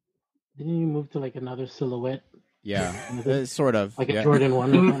 Didn't you move to like another silhouette? Yeah. Sort of. Like a Jordan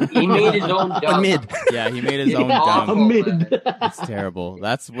 1? He made his own dump. Mid. Yeah, he made his own Awful, dumb. Mid. It's terrible.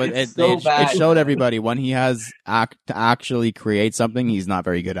 That's what It's so bad. it showed everybody. When he has to actually create something, he's not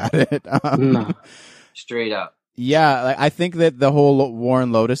very good at it. No. Straight up. Yeah, like, I think that the whole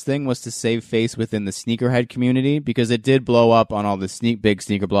Warren Lotus thing was to save face within the sneakerhead community, because it did blow up on all the big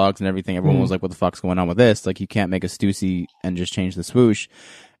sneaker blogs and everything. Everyone was like, what the fuck's going on with this? Like, you can't make a Stussy and just change the swoosh.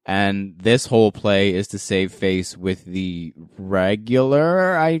 And this whole play is to save face with the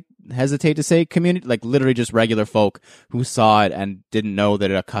regular, I hesitate to say, community, like literally just regular folk who saw it and didn't know that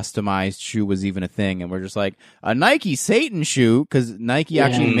a customized shoe was even a thing. And we're just like, a Nike Satan shoe, because Nike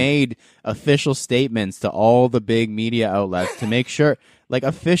actually made official statements to all the big media outlets to make sure, like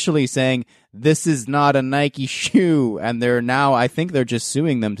officially saying, this is not a Nike shoe. And they're now, I think they're just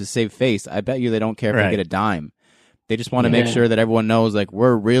suing them to save face. I bet you they don't care if they get a dime. They just want to make sure that everyone knows, like,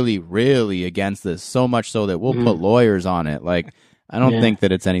 we're really, really against this, so much so that we'll put lawyers on it. Like, I don't think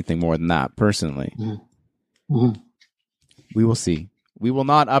that it's anything more than that, personally. We will see. We will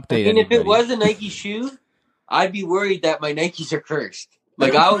not update I mean, anybody. if it was a Nike shoe, I'd be worried that my Nikes are cursed.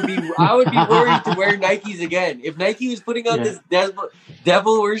 Like, I would be worried to wear Nikes again. If Nike was putting out this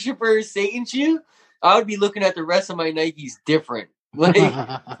devil worshiper Satan shoe, I would be looking at the rest of my Nikes different. Like,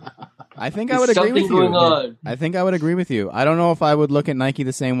 I think I would agree with you. Going on. I think I would agree with you. I don't know if I would look at Nike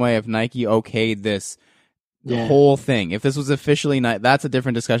the same way if Nike okayed this The Yeah. whole thing. If this was officially not, that's a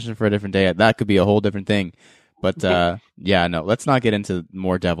different discussion for a different day. That could be a whole different thing. But yeah, no, let's not get into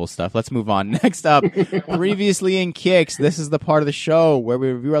more devil stuff. Let's move on. Next up, previously in Kicks, this is the part of the show where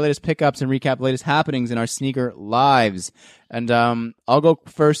we review our latest pickups and recap the latest happenings in our sneaker lives. And I'll go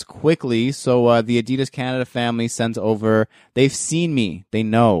first quickly. So the Adidas Canada family sent over, they've seen me. They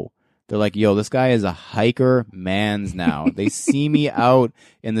know. They're like, yo, this guy is a hiker mans now. They see me out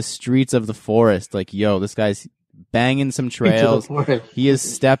in the streets of the forest. Like, yo, this guy's banging some trails. He is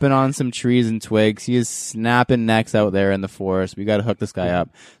stepping on some trees and twigs. He is snapping necks out there in the forest. We got to hook this guy up.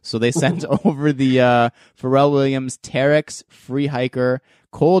 So they sent over the Pharrell Williams Terex Free Hiker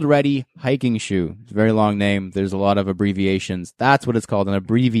Cold Ready hiking shoe. It's a very long name. There's a lot of abbreviations. That's what it's called, an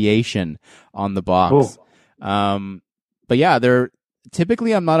abbreviation on the box. Cool. But yeah, they're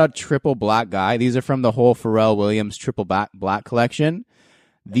typically, I'm not a triple black guy. These are from the whole Pharrell Williams triple black collection.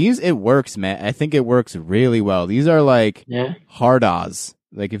 These, it works, man. I think it works really well. These are like hard-ahs.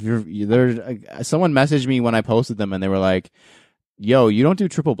 Like if someone messaged me when I posted them and they were like, yo, you don't do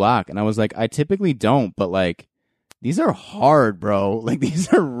triple black. And I was like, I typically don't, but like, these are hard, bro. Like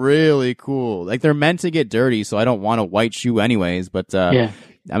these are really cool. Like they're meant to get dirty, so I don't want a white shoe anyways, but I'm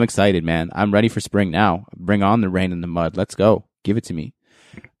excited, man. I'm ready for spring now. Bring on the rain and the mud. Let's go. Give it to me.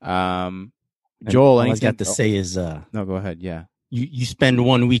 Joel, all I anything? got to say is, no, go ahead. Yeah. You spend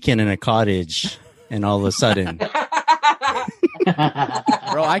one weekend in a cottage, and all of a sudden, bro,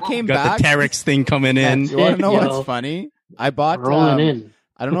 I came got back. the Terex thing coming in. You want to know what's funny? I bought rolling in.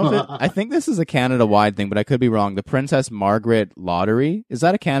 I don't know if I think this is a Canada-wide thing, but I could be wrong. The Princess Margaret lottery, is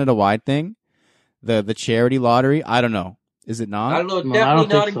that a Canada-wide thing? The charity lottery? I don't know. Is it not? I don't know. No, Definitely I don't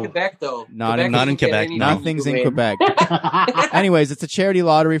not think in so. Quebec, though. Not in doesn't get Quebec, anything no. Nothing's in to win. Quebec. Anyways, it's a charity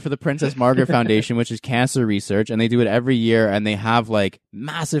lottery for the Princess Margaret Foundation, which is cancer research, and they do it every year, and they have like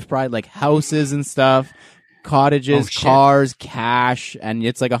massive prize, like houses and stuff, cottages, cars, cash, and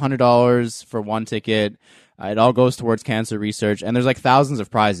it's like $100 for one ticket. It all goes towards cancer research, and there's like thousands of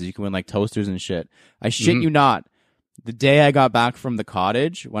prizes. You can win like toasters and shit. I shit you not. The day I got back from the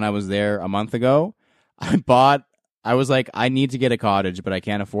cottage, when I was there a month ago, I was like, I need to get a cottage, but I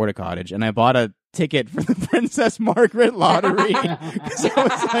can't afford a cottage. And I bought a ticket for the Princess Margaret lottery. Because I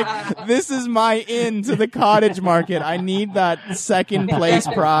was like, this is my in to the cottage market. I need that second place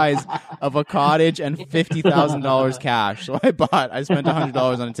prize of a cottage and $50,000 cash. So I spent $100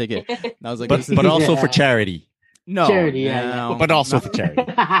 on a ticket. And I was like, But also for charity. no, Charity, no. But also for charity.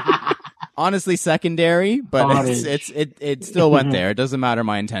 Honestly, secondary, but Cottage. it still went there. It doesn't matter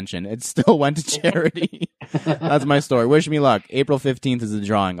my intention. It still went to charity. That's my story. Wish me luck. April 15th is the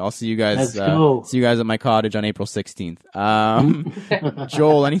drawing. I'll see you guys. Let's go. See you guys at my cottage on April 16th.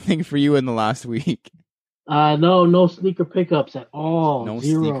 Joel, anything for you in the last week? No sneaker pickups at all. No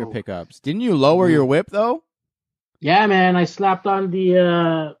Zero. sneaker pickups. Didn't you lower your whip though? Yeah, man. I slapped on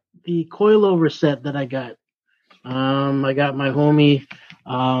the coilover set that I got. I got my homie,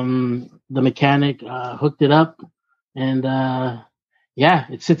 the mechanic, hooked it up, and yeah,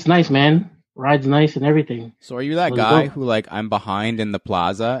 it sits nice, man. Rides nice and everything. So are you that Let's guy go. who like I'm behind in the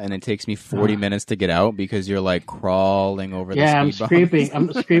plaza and it takes me 40 minutes to get out because you're like crawling over the Yeah, speed I'm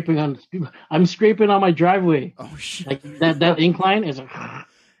bumps? scraping. I'm scraping on my driveway. Oh shit. Like that incline is. So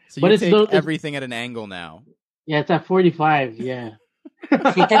but you it's take still- it's- everything at an angle now. Yeah, it's at 45. Yeah,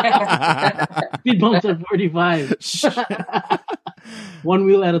 speed bumps at 45. One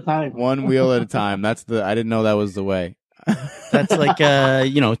wheel at a time. One wheel at a time. I didn't know that was the way. That's like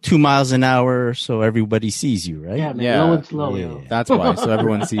 2 miles an hour, so everybody sees you, right? Yeah, man. Yeah. Low and slow. Yeah. Yo. That's why. So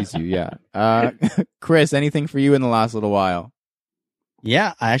everyone sees you. Yeah. Chris, anything for you in the last little while?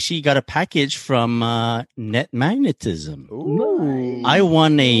 Yeah, I actually got a package from Net Magnetism. Ooh. I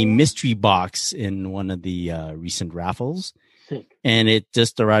won a mystery box in one of the recent raffles, Sick. and it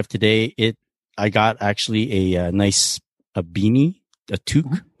just arrived today. I got actually a nice beanie, a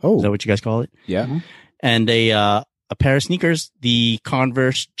toque. Is Oh, that what you guys call it? yeah. And a pair of sneakers, the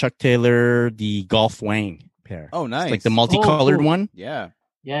Converse Chuck Taylor, the Golf Wang pair. Oh, nice. It's like the multicolored cool. one. Yeah.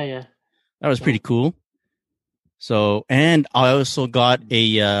 Yeah. That was pretty cool. So, and I also got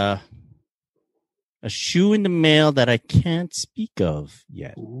a shoe in the mail that I can't speak of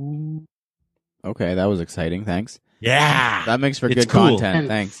yet. Ooh. Okay, that was exciting. Thanks. Yeah. That makes for It's good cool. content.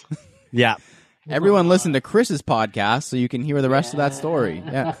 Thanks. Yeah. Everyone listen to Chris's podcast so you can hear the rest of that story.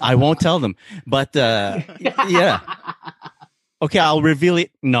 Yeah. I won't tell them, but yeah. Okay, I'll reveal it.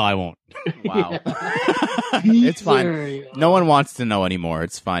 No, I won't. Wow. It's fine. No one wants to know anymore.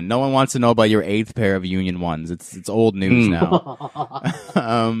 It's fine. No one wants to know about your 8th pair of Union ones. It's old news now.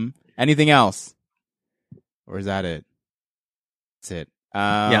 Anything else? Or is that it? That's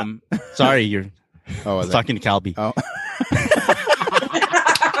it. Sorry, you're Oh, I was talking to Calby. Oh.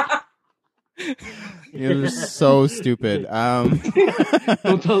 You're so stupid.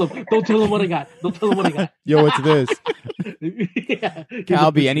 Don't tell him what I got. Don't tell him what I got. Yo, what's this? Yeah.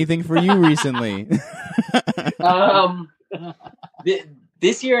 Calby, anything for you recently?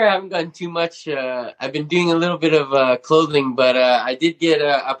 This year I haven't gotten too much. I've been doing a little bit of clothing, but I did get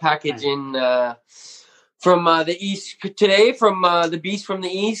a package in from the East today, from the Beast from the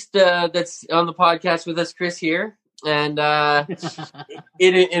East that's on the podcast with us, Chris, here. And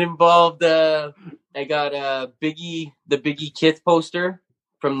it involved, I got the Biggie Kith poster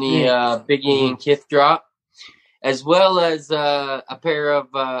from the Biggie and Kith drop, as well as a pair of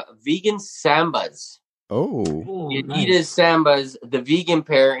vegan Sambas. Oh, Adidas nice. Sambas, the vegan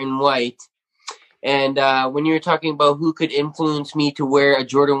pair in white. And when you were talking about who could influence me to wear a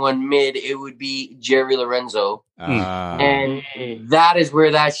Jordan 1 mid, it would be Jerry Lorenzo. And that is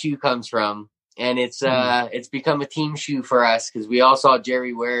where that shoe comes from. And it's become a team shoe for us because we all saw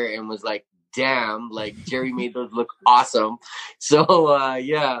Jerry wear it and was like, damn, like Jerry made those look awesome. So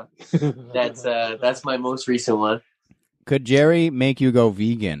yeah, that's my most recent one. Could Jerry make you go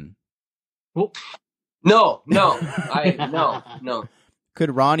vegan? No.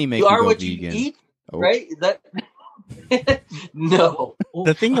 Could Ronnie make You you are go what vegan? you eat, Oh. right? That no.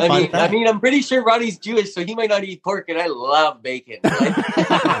 The thing about that, I mean, I'm pretty sure Ronnie's Jewish, so he might not eat pork, and I love bacon.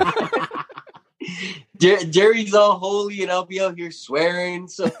 Jerry's all holy, and I'll be out here swearing.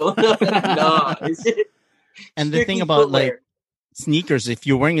 So no. and the thing about like sneakers, if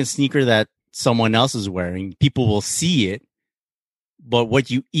you're wearing a sneaker that someone else is wearing, people will see it. But what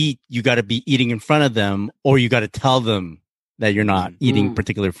you eat, you got to be eating in front of them, or you got to tell them that you're not eating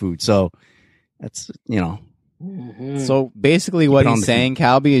particular food. So that's, So basically what Keep it on he's the saying,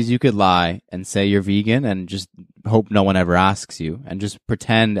 Calby, is you could lie and say you're vegan and just hope no one ever asks you and just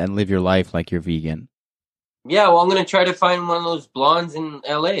pretend and live your life like you're vegan. Yeah, well, I'm going to try to find one of those blondes in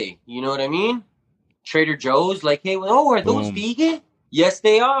LA. You know what I mean? Trader Joe's, like, hey, are those Boom. vegan? Yes,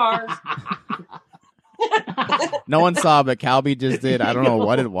 they are. No one saw, but Calby just did. I don't know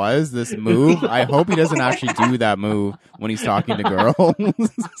what it was, this move. I hope he doesn't actually do that move when he's talking to girls.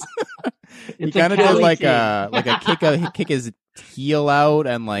 He It's a kind of did Cali like thing. a kick his heel out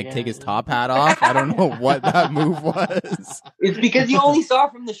and take his top hat off. I don't know what that move was. It's because you only saw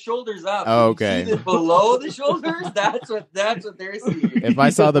from the shoulders up. Oh, When you okay. see the below the shoulders, that's what they're seeing. If I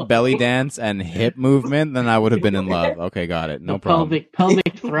saw the belly dance and hip movement, then I would have been in love. Okay, got it. No The problem.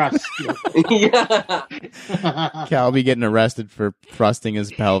 pelvic thrust. Yeah. Calby getting arrested for thrusting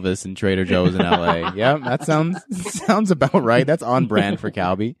his pelvis in Trader Joe's in LA. Yeah, that sounds about right. That's on brand for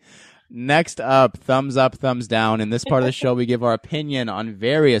Calby. Next up, thumbs up, thumbs down. In this part of the show, we give our opinion on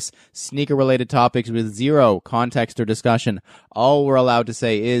various sneaker-related topics with zero context or discussion. All we're allowed to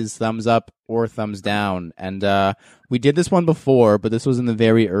say is thumbs up or thumbs down. And we did this one before, but this was in the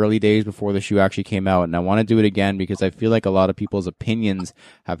very early days before the shoe actually came out. And I want to do it again because I feel like a lot of people's opinions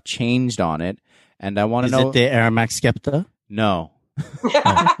have changed on it. And I want to is know... it the Air Max Skepta? No.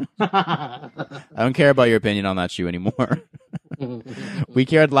 I don't care about your opinion on that shoe anymore. We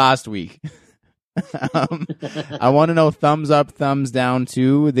cared last week. I want to know thumbs up, thumbs down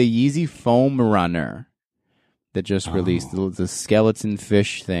to the Yeezy Foam Runner that just released, the skeleton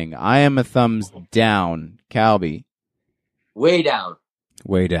fish thing. I am a thumbs down. Calby. Way down.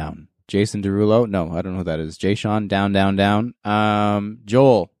 Way down. Jason Derulo? No, I don't know who that is. Jay Sean, down, down, down.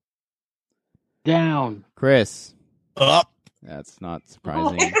 Joel. Down. Chris. Up. That's not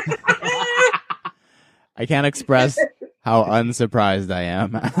surprising. I can't express how unsurprised I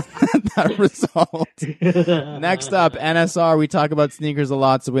am at that result. Next up, NSR. We talk about sneakers a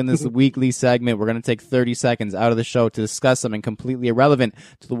lot, so in this weekly segment, we're going to take 30 seconds out of the show to discuss something completely irrelevant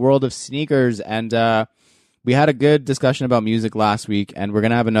to the world of sneakers. And we had a good discussion about music last week, and we're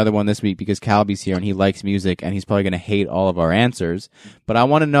going to have another one this week because Calby's here and he likes music, and he's probably going to hate all of our answers. But I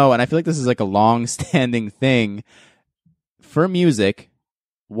want to know, and I feel like this is like a long-standing thing, for music,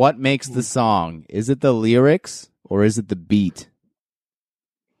 what makes the song? Is it the lyrics or is it the beat?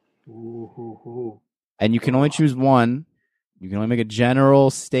 And you can only choose one. You can only make a general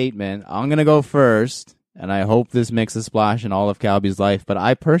statement. I'm going to go first, and I hope this makes a splash in all of Calby's life, but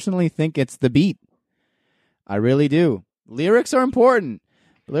I personally think it's the beat. I really do. Lyrics are important.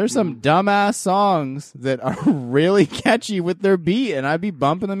 But there's some dumbass songs that are really catchy with their beat, and I'd be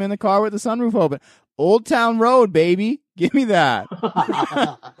bumping them in the car with the sunroof open. Old Town Road, baby. Give me that.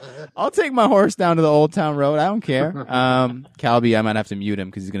 I'll take my horse down to the Old Town Road. I don't care. Calby, I might have to mute him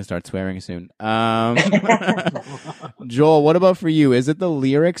because he's going to start swearing soon. Joel, what about for you? Is it the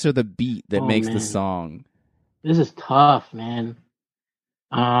lyrics or the beat that makes the song? This is tough, man.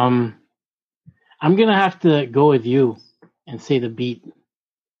 I'm gonna have to go with you and say the beat,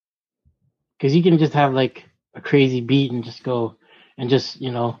 because you can just have like a crazy beat and just go and just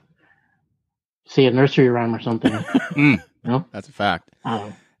say a nursery rhyme or something. That's a fact. I don't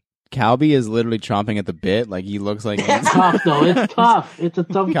know. Calby is literally chomping at the bit. Like, he looks like It's tough though. It's tough. It's a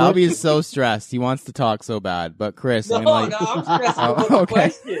tough. Calby is so stressed. He wants to talk so bad. But Chris, No, I mean, like, no, I'm stressed Oh, about the okay.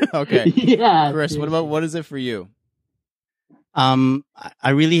 question. okay, Yeah, Chris, what is it for you? I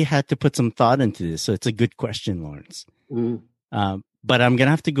really had to put some thought into this, so it's a good question, Lawrence. Mm. But I'm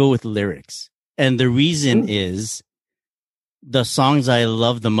gonna have to go with lyrics, and the reason is the songs I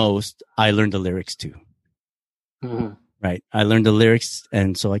love the most, I learned the lyrics to. Mhm. Right, I learned the lyrics,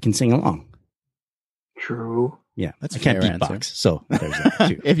 and so I can sing along. True. Yeah, That's I a can't fair beatbox, answer. so there's that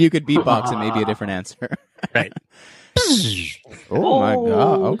too. If you could beatbox, it may be a different answer. Right. Oh my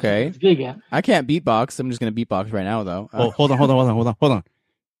god. Okay. It's good, yeah. I can't beatbox. I'm just gonna beatbox right now, though. Oh, hold on.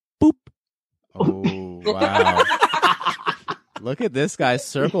 Boop. Oh, wow. Look at this guy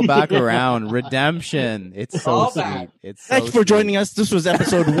circle back around. Redemption. It's so All sweet. back. It's so Thanks for sweet. joining us. This was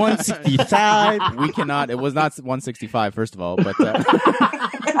episode 165. We cannot. It was not 165, first of all, but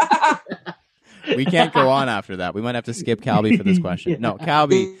we can't go on after that. We might have to skip Calby for this question. No,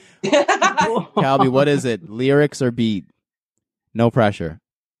 Calby, what is it? Lyrics or beat? No pressure.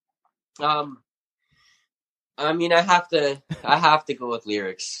 I mean, I have to go with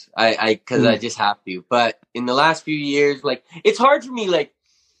lyrics. Because I just have to. But in the last few years, like, it's hard for me. Like,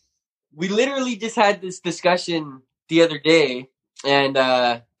 we literally just had this discussion the other day, and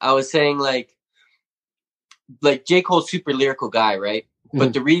I was saying like J. Cole's super lyrical guy, right?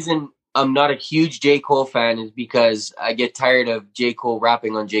 But the reason I'm not a huge J. Cole fan is because I get tired of J. Cole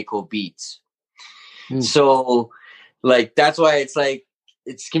rapping on J. Cole beats. So, like, that's why it's like,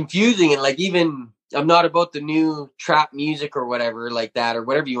 it's confusing. And like, even I'm not about the new trap music or whatever like that, or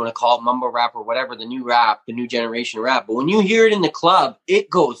whatever you want to call it, mumble rap or whatever, the new rap, the new generation rap. But when you hear it in the club, it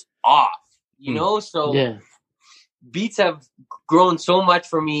goes off, you know? So Yeah. beats have grown so much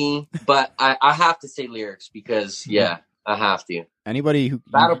for me, but I have to say lyrics because, yeah, I have to. Anybody who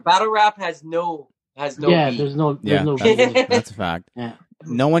Battle rap has no Yeah, beat. there's no Yeah, beat. that's a fact. Yeah.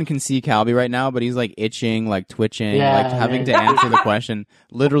 No one can see Calby right now, but he's like itching, like twitching, Yeah, like having to man. answer the question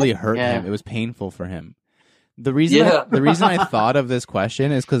literally hurt Yeah. him. It was painful for him. The reason I thought of this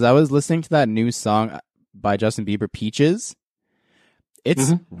question is because I was listening to that new song by Justin Bieber, Peaches.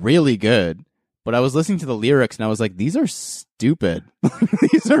 It's really good, but I was listening to the lyrics and I was like, these are stupid.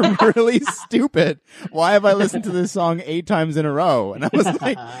 These are really stupid. Why have I listened to this song 8 times in a row? And I was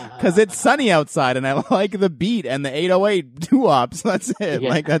like, because it's sunny outside and I like the beat and the 808 doo-wops. That's it. Yeah.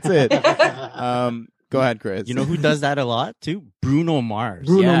 Like, that's it. Go ahead, Chris. You know who does that a lot too? Bruno Mars.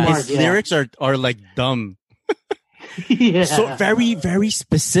 Bruno Yeah. Mars, His lyrics are like dumb. yeah. So very, very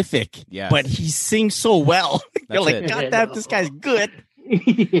specific. Yes. But he sings so well. You're That's like, it. God damn, this guy's good.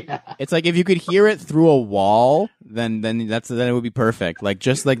 yeah. It's like if you could hear it through a wall, then it would be perfect. Like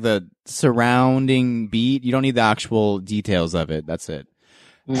just like the surrounding beat, you don't need the actual details of it. That's it.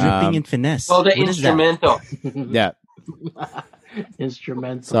 Dripping in finesse. Oh, the What is that? instrumental. Yeah.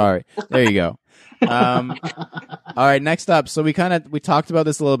 Instrumental. Sorry. There you go. All right. Next up. So we talked about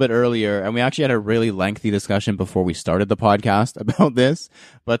this a little bit earlier, and we actually had a really lengthy discussion before we started the podcast about this.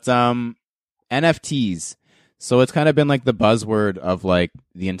 But NFTs. So it's kind of been like the buzzword of like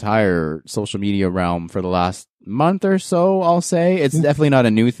the entire social media realm for the last month or so, I'll say. It's definitely not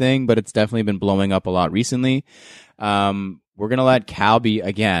a new thing, but it's definitely been blowing up a lot recently. We're going to let Calby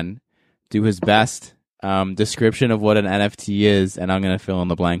again do his best description of what an NFT is, and I'm going to fill in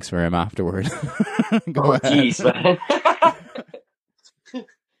the blanks for him afterward. Go ahead. Jeez, man.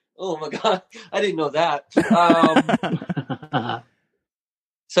 Oh my god, I didn't know that.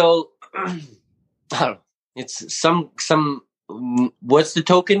 So, I don't know. It's some. What's the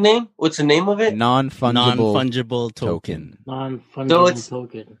token name? What's the name of it? Non-fungible token. Non-fungible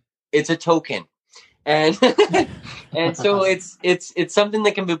token. It's a token, and and so it's something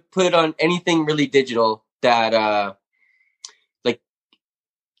that can be put on anything really digital. That like,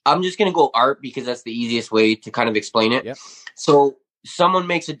 I'm just gonna go art because that's the easiest way to kind of explain it. Yep. So someone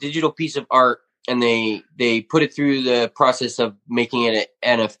makes a digital piece of art and they put it through the process of making it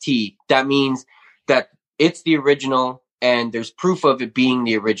an NFT. That means that it's the original and there's proof of it being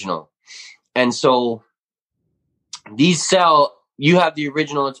the original. And so these sell, you have the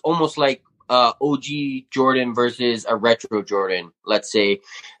original. It's almost like OG Jordan versus a retro Jordan, let's say.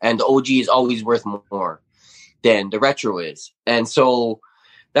 And the OG is always worth more than the retro is. And so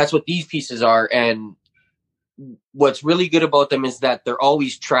that's what these pieces are. And what's really good about them is that they're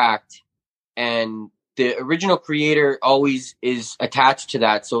always tracked and the original creator always is attached to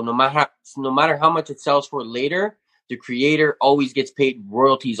that. So no matter how much it sells for later, the creator always gets paid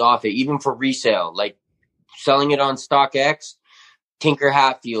royalties off it, even for resale. Like selling it on StockX, Tinker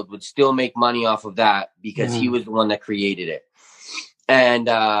Hatfield would still make money off of that because he was the one that created it. And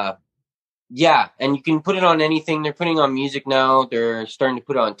yeah, and you can put it on anything. They're putting on music now. They're starting to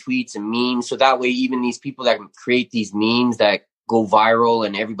put it on tweets and memes. So that way, even these people that create these memes that go viral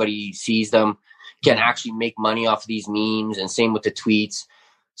and everybody sees them can actually make money off of these memes, and same with the tweets.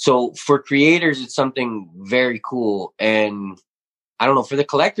 So for creators, it's something very cool. And I don't know, for the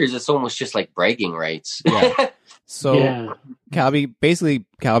collectors, it's almost just like bragging rights. Yeah. So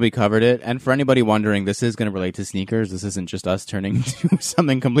Calby covered it. And for anybody wondering, this is going to relate to sneakers. This isn't just us turning to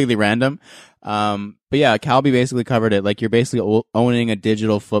something completely random. But yeah, Calby basically covered it. Like, you're basically owning a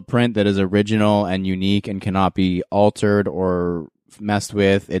digital footprint that is original and unique and cannot be altered or messed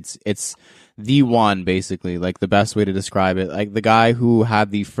with. It's the one, basically, like the best way to describe it. Like, the guy who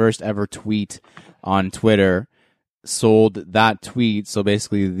had the first ever tweet on Twitter sold that tweet, so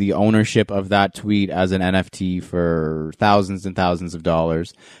basically the ownership of that tweet as an NFT for thousands and thousands of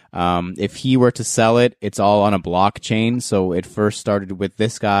dollars. If he were to sell it, it's all on a blockchain. So it first started with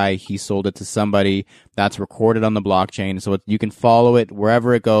this guy. He sold it to somebody that's recorded on the blockchain. So you can follow it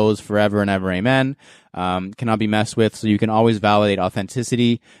wherever it goes forever and ever. Amen. Cannot be messed with. So you can always validate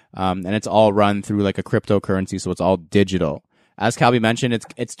authenticity. And it's all run through like a cryptocurrency. So it's all digital. As Calby mentioned,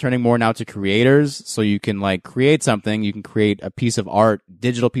 it's turning more now to creators. So you can like create something. You can create a piece of art,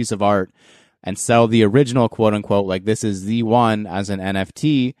 digital piece of art, and sell the original, quote unquote, like this is the one, as an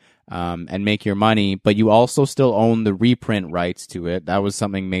NFT, and make your money. But you also still own the reprint rights to it. That was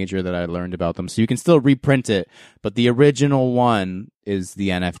something major that I learned about them. So you can still reprint it, but the original one is the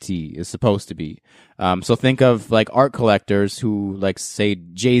NFT, is supposed to be. So think of like art collectors who, like, say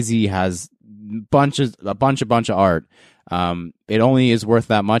Jay-Z has a bunch of art. It only is worth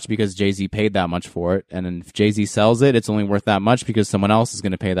that much because Jay-Z paid that much for it. And if Jay-Z sells it, it's only worth that much because someone else is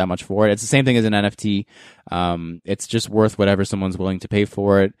going to pay that much for it. It's the same thing as an NFT. It's just worth whatever someone's willing to pay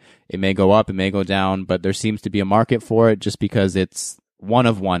for it. It may go up, it may go down, but there seems to be a market for it just because it's one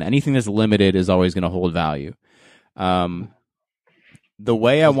of one. Anything that's limited is always going to hold value. The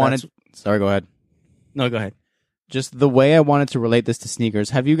way I wanted... Sorry, go ahead. No, go ahead. Just the way I wanted to relate this to sneakers.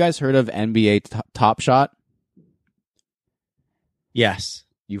 Have you guys heard of NBA Top Shot? Yes.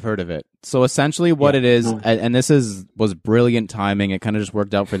 You've heard of it. So essentially what it is, and this was brilliant timing. It kind of just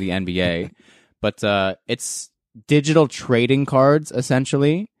worked out for the NBA, but it's digital trading cards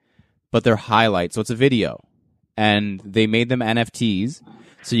essentially, but they're highlights. So it's a video, and they made them NFTs.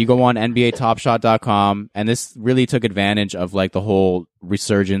 So you go on NBATopShot.com, and this really took advantage of like the whole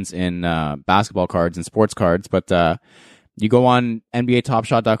resurgence in basketball cards and sports cards. But you go on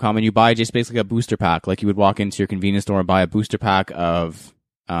NBATopShot.com and you buy just basically a booster pack. Like you would walk into your convenience store and buy a booster pack of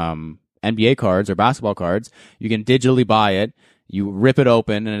NBA cards or basketball cards. You can digitally buy it. You rip it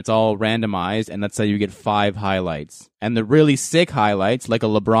open and it's all randomized. And let's say you get 5 highlights. And the really sick highlights, like a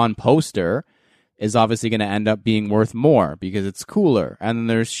LeBron poster, is obviously going to end up being worth more because it's cooler. And then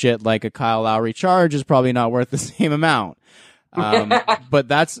there's shit like a Kyle Lowry charge is probably not worth the same amount. But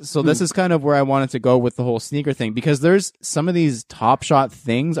this is kind of where I wanted to go with the whole sneaker thing, because there's some of these Top Shot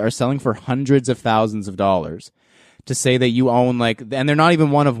things are selling for hundreds of thousands of dollars to say that you own like, and they're not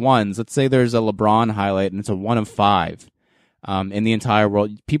even one of ones. Let's say there's a LeBron highlight and it's a 1 of 5. In the entire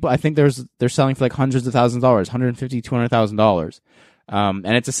world, people, I think they're selling for like hundreds of thousands of dollars, $150,000, $200,000.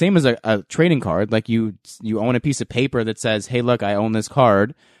 And it's the same as a trading card. Like you own a piece of paper that says, hey, look, I own this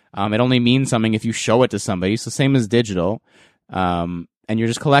card. It only means something if you show it to somebody. So same as digital. And you're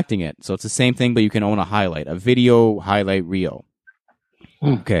just collecting it. So it's the same thing, but you can own a highlight, a video highlight reel.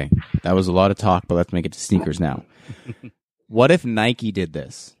 Okay. That was a lot of talk, but let's make it to sneakers now. What if Nike did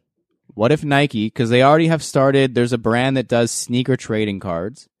this? What if Nike, because they already have started, there's a brand that does sneaker trading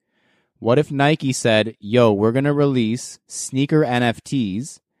cards. What if Nike said, yo, we're going to release sneaker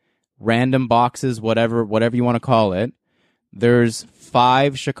NFTs, random boxes, whatever you want to call it. There's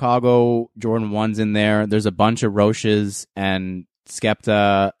 5 Chicago Jordan 1s in there. There's a bunch of Roches and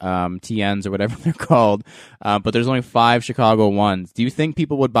Skepta TNs or whatever they're called. But there's only 5 Chicago 1s. Do you think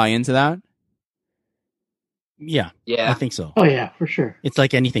people would buy into that? Yeah, I think so. Oh yeah, for sure. It's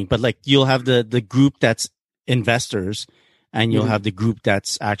like anything, but like you'll have the group that's investors, and you'll have the group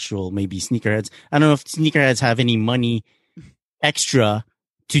that's actual maybe sneakerheads. I don't know if sneakerheads have any money extra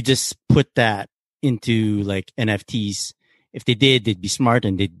to just put that into like NFTs. If they did, they'd be smart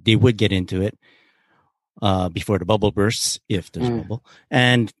and they would get into it before the bubble bursts, if there's a bubble.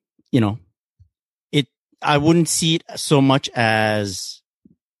 And I wouldn't see it so much as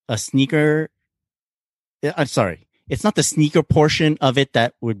a sneaker I'm sorry. It's not the sneaker portion of it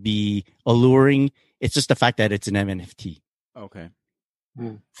that would be alluring. It's just the fact that it's an NFT Okay.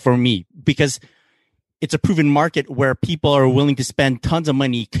 for me, because it's a proven market where people are willing to spend tons of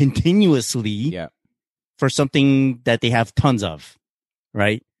money continuously Yeah. for something that they have tons of,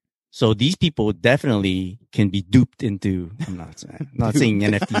 right? So these people definitely can be duped into. I'm not saying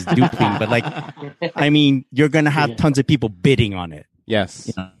NFTs duping, but like, I mean, you're gonna have tons of people bidding on it.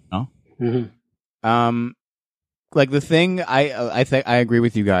 Yes. You know? Mm-hmm. Like the thing, I think I agree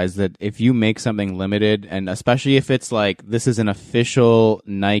with you guys that if you make something limited, and especially if it's like this is an official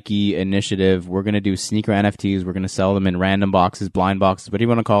Nike initiative, we're gonna do sneaker NFTs, we're gonna sell them in random boxes, blind boxes, what do you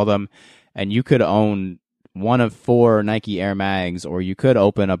want to call them, and you could own one of 4 Nike Air Mags, or you could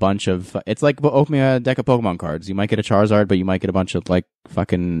open a bunch of. It's like opening a deck of Pokemon cards. You might get a Charizard, but you might get a bunch of like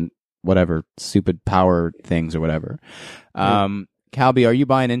fucking whatever stupid power things or whatever. Calby, are you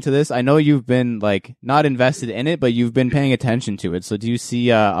buying into this? I know you've been like not invested in it, but you've been paying attention to it. So do you see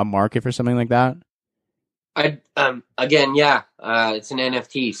a market for something like that? Again, yeah, it's an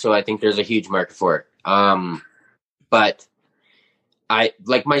NFT, so I think there's a huge market for it. But I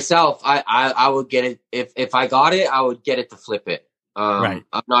like myself, I would get it if I got it, I would get it to flip it. Right.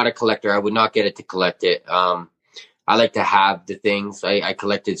 I'm not a collector. I would not get it to collect it. I like to have the things. I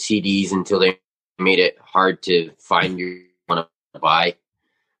collected CDs until they made it hard to find your want to buy.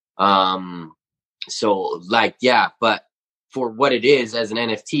 So like, yeah, but for what it is as an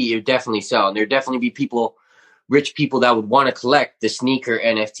NFT, it would definitely sell. And there'd definitely be people, rich people that would want to collect the sneaker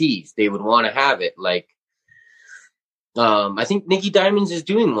NFTs. They would want to have it. Like, I think Nicky Diamonds is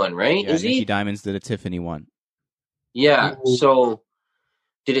doing one, right? Yeah, Is Nicky he? Diamonds did a Tiffany one. Yeah. So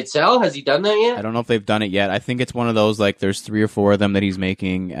did it sell? Has he done that yet? I don't know if they've done it yet. I think it's one of those, like, there's 3 or 4 of them that he's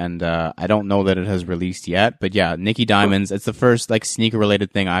making, and I don't know that it has released yet. But yeah, Nicky Diamonds, it's the first, like,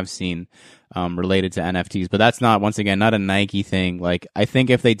 sneaker-related thing I've seen related to NFTs. But that's not, once again, not a Nike thing. Like, I think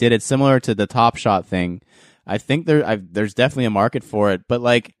if they did it similar to the Top Shot thing, I think there's definitely a market for it. But,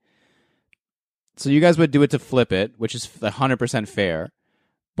 like, so you guys would do it to flip it, which is 100% fair.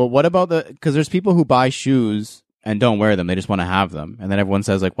 But what about because there's people who buy shoes and don't wear them. They just want to have them. And then everyone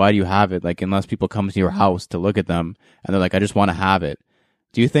says, like, why do you have it? Like, unless people come to your house to look at them and they're like, I just want to have it.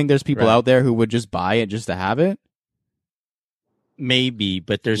 Do you think there's people out there who would just buy it just to have it? Maybe,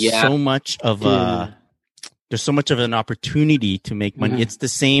 but there's so much of there's so much of an opportunity to make money. It's the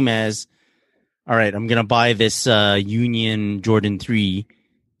same as, all right, I'm going to buy this Union Jordan 3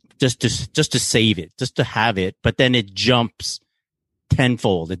 just to save it, just to have it, but then it jumps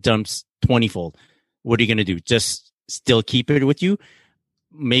tenfold, it jumps 20-fold. What are you going to do? Just still keep it with you?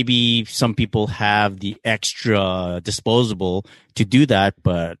 Maybe some people have the extra disposable to do that,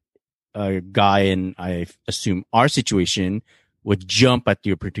 but a guy in, I assume, our situation would jump at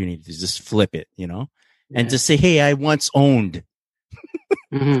the opportunity to just flip it, you know, and just say, hey, I once owned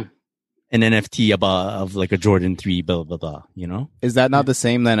an NFT of like a Jordan 3, blah, blah, blah, you know? Is that not the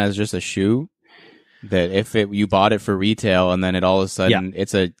same then as just a shoe? That if you bought it for retail and then it all of a sudden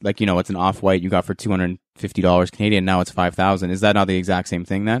it's a, like, you know, it's an Off-White you got for $250 Canadian, now it's 5,000. Is that not the exact same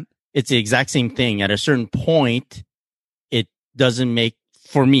thing then? It's the exact same thing. At a certain point, it doesn't make,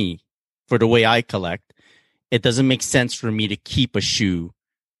 for me, for the way I collect, it doesn't make sense for me to keep a shoe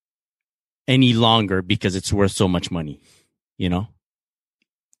any longer because it's worth so much money, you know?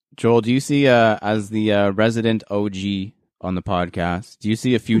 Joel, do you see, as the resident OG on the podcast, do you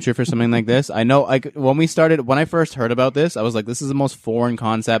see a future for something like this? I know, like, when I first heard about this, I was like, this is the most foreign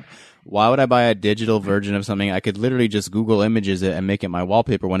concept. Why would I buy a digital version of something? I could literally just Google images it and make it my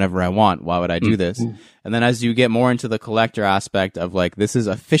wallpaper whenever I want. Why would I do this? And then as you get more into the collector aspect of, like, this is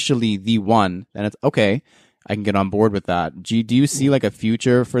officially the one, then it's okay, I can get on board with that. Do you see, like, a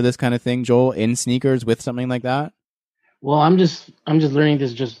future for this kind of thing, Joel, in sneakers with something like that? Well, I'm just learning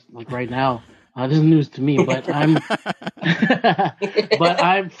this just like right now. This is news to me, but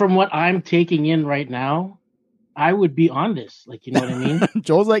from what I'm taking in right now, I would be on this. Like, you know what I mean?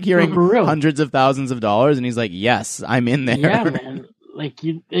 Joel's like hearing for real. hundreds of thousands of dollars, and he's like, "Yes, I'm in there." Yeah, man. Like,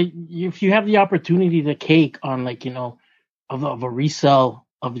 if you have the opportunity to cake on, like, you know, of a resell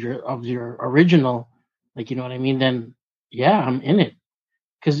of your original, like, you know what I mean? Then yeah, I'm in it.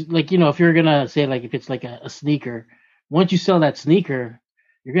 Because, like, you know, if you're gonna say, like, if it's like a sneaker, once you sell that sneaker,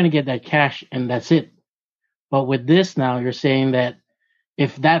 you're going to get that cash and that's it. But with this now, you're saying that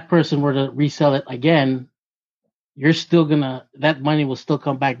if that person were to resell it again, you're still that money will still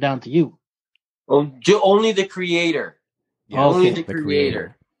come back down to you. Well, only the creator. Yeah, only okay. the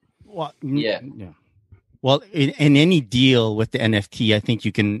creator. Well, yeah. Well, in any deal with the NFT, I think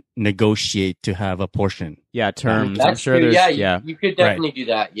you can negotiate to have a portion. Yeah, terms. That's I'm sure true. there's, you could definitely do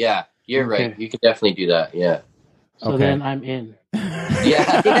that. Yeah. You're Okay. right. You could definitely do that. Yeah. So Okay. then I'm in.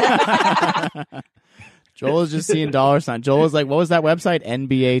 Yeah. Joel is just seeing dollar sign. Joel is like, what was that website?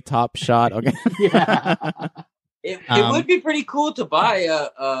 NBA Top Shot. Okay. Yeah. It would be pretty cool to buy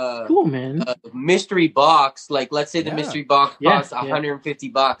a Cool, man. mystery box. Like, let's say the Yeah. mystery box Yeah, costs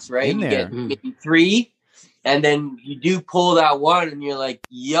 $150, right? In You there. get maybe 3, and then you do pull that one, and you're like,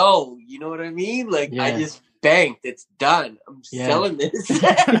 "Yo, you know what I mean? Like, I Yeah. just banked. It's done. I'm Yeah. selling this."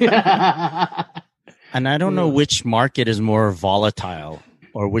 And I don't know which market is more volatile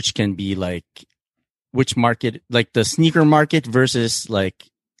or which can be like, which market, like the sneaker market versus like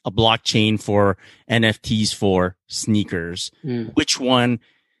a blockchain for NFTs for sneakers. Mm. Which one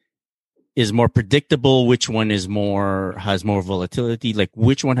is more predictable? Which one is has more volatility? Like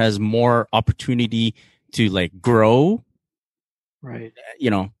which one has more opportunity to like grow? Right.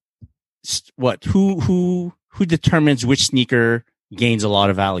 You know, who determines which sneaker gains a lot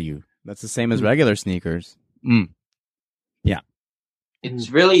of value? That's the same as regular sneakers.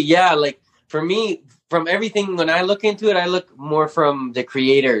 It's really, like for me, from everything, when I look into it, I look more from the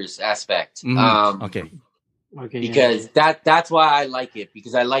creators aspect. Okay. Okay. Because that's why I like it,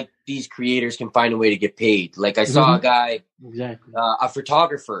 because I like these creators can find a way to get paid. Like I saw a guy, Exactly. a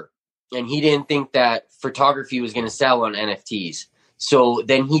photographer, and he didn't think that photography was going to sell on NFTs. So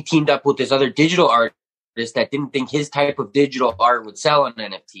then he teamed up with this other digital artist that didn't think his type of digital art would sell on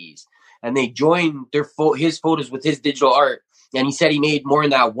NFTs. And they joined his photos with his digital art. And he said he made more in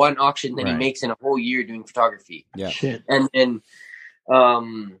that one auction than he makes in a whole year doing photography. Yeah. Shit. And then,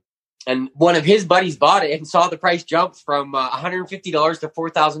 and one of his buddies bought it and saw the price jump from $150 to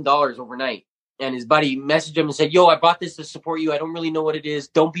 $4,000 overnight. And his buddy messaged him and said, "Yo, I bought this to support you. I don't really know what it is.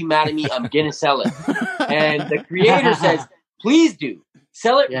 Don't be mad at me. I'm going to sell it." And the creator says, "Please do.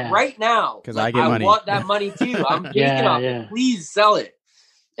 Sell it right now. 'Cause I get money. want that money too. I'm taking off. Please sell it."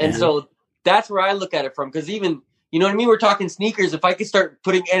 And so that's where I look at it from. Because even, you know what I mean? We're talking sneakers. If I could start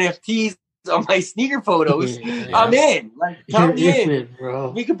putting NFTs on my sneaker photos, I'm in. Like, come in,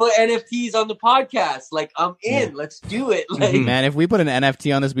 bro. we can put NFTs on the podcast. Like, I'm in. Let's do it. Like, Man, if we put an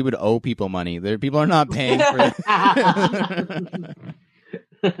NFT on this, we would owe people money. People are not paying for it.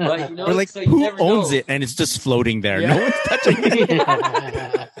 but, you know, Or like, so you who never owns know. it and it's just floating there? Yeah. No one's touching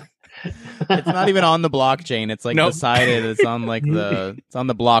it. It's not even on the blockchain. It's like Nope. decided. It's on like it's on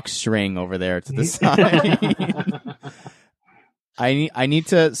the block string over there to the side. I need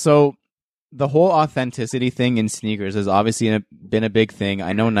to. So the whole authenticity thing in sneakers has obviously been a big thing.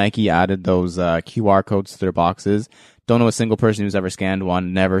 I know Nike added those QR codes to their boxes. Don't know a single person who's ever scanned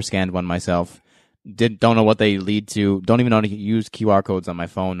one. Never scanned one myself. Don't know what they lead to. Don't even know how to use QR codes on my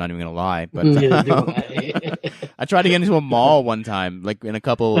phone. Not even gonna lie, but I tried to get into a mall one time, like in a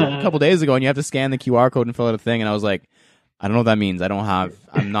couple days ago, and you have to scan the QR code and fill out a thing. And I was like, I don't know what that means.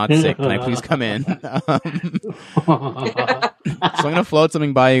 I'm not sick. Can I please come in? So I'm gonna float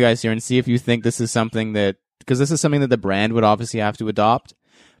something by you guys here and see if you think this is something because this is something that the brand would obviously have to adopt.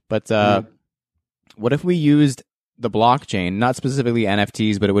 But what if we used the blockchain, not specifically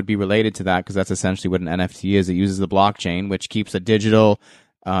NFTs, but it would be related to that because that's essentially what an NFT is. It uses the blockchain, which keeps a digital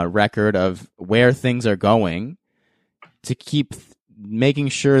record of where things are going to keep making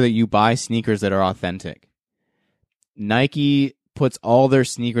sure that you buy sneakers that are authentic. Nike puts all their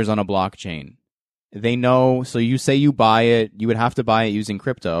sneakers on a blockchain. They know, so you say you buy it, you would have to buy it using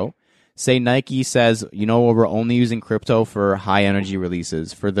crypto. Say Nike says, you know what, we're only using crypto for high energy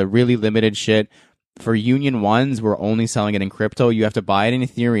releases. For the really limited shit, for Union 1s, we're only selling it in crypto. You have to buy it in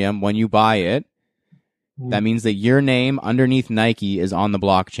Ethereum. When you buy it, that means that your name underneath Nike is on the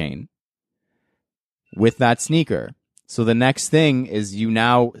blockchain with that sneaker. So the next thing is you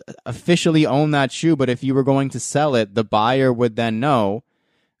now officially own that shoe, but if you were going to sell it, the buyer would then know,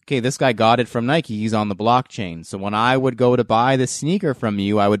 okay, this guy got it from Nike. He's on the blockchain. So when I would go to buy the sneaker from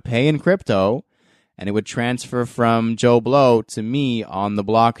you, I would pay in crypto, and it would transfer from Joe Blow to me on the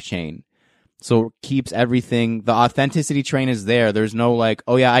blockchain. So it keeps everything, the authenticity train is there. There's no like,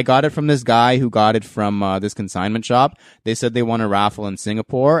 oh yeah, I got it from this guy who got it from this consignment shop. They said they won a raffle in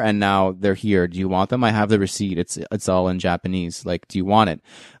Singapore and now they're here. Do you want them? I have the receipt. It's all in Japanese. Like, do you want it?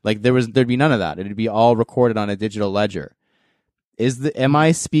 Like there'd be none of that. It'd be all recorded on a digital ledger. Am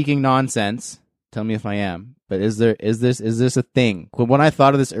I speaking nonsense? Tell me if I am. But is this a thing? When I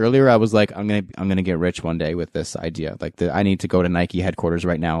thought of this earlier, I was like, I'm gonna get rich one day with this idea. Like, I need to go to Nike headquarters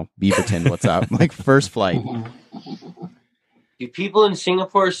right now. Beaverton, what's up? Like, first flight. Do people in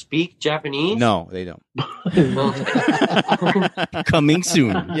Singapore speak Japanese? No, they don't. Coming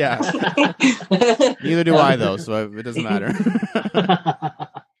soon. Yeah. Neither do I, though, so it doesn't matter.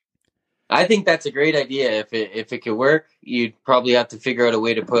 I think that's a great idea. If it could work, you'd probably have to figure out a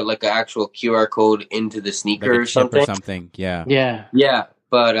way to put like an actual QR code into the sneaker Like a or chip something. or something. Yeah. Yeah. Yeah,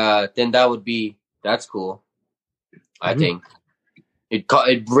 but then that's cool. I think it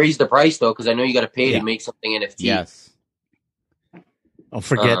raised the price though, because I know you got to pay to make something NFT. Yes. Oh,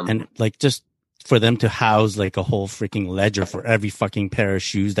 forget and like just for them to house like a whole freaking ledger for every fucking pair of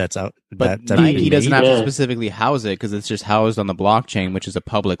shoes that's out. But that's Nike being doesn't made. have to specifically house it because it's just housed on the blockchain, which is a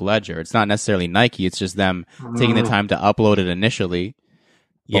public ledger. It's not necessarily Nike. It's just them taking the time to upload it initially.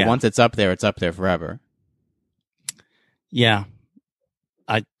 But once it's up there forever. Yeah.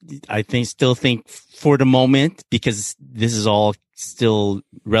 I still think for the moment, because this is all still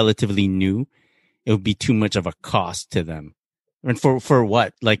relatively new, it would be too much of a cost to them. And for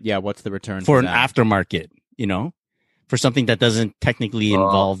what? Like, yeah, what's the return for an them? aftermarket, you know, for something that doesn't technically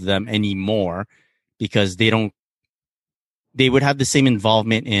involve them anymore, because they would have the same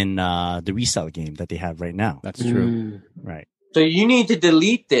involvement in the resale game that they have right now. That's true. Right. So you need to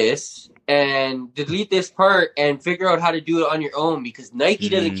delete this part and figure out how to do it on your own, because Nike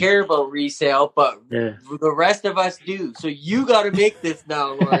doesn't care about resale, but the rest of us do. So you got to make this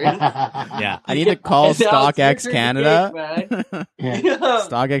now, Lawrence. Yeah. I need to call StockX your Canada. take,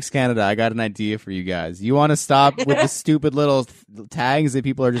 StockX Canada, I got an idea for you guys. You want to stop with the stupid little tags that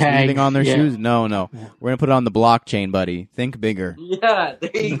people are just leaving on their shoes? No. We're going to put it on the blockchain, buddy. Think bigger. Yeah,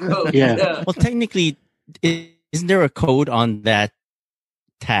 there you go. Yeah. Well, technically, isn't there a code on that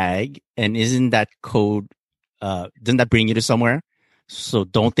tag, and isn't that code doesn't that bring you to somewhere? So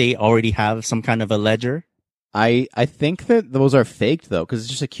don't they already have some kind of a ledger? I think that those are faked though, because it's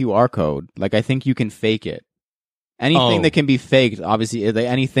just a QR code. Like, I think you can fake it. Anything that can be faked, obviously,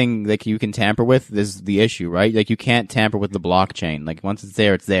 anything that you can tamper with is the issue, right? Like, you can't tamper with the blockchain. Like, once it's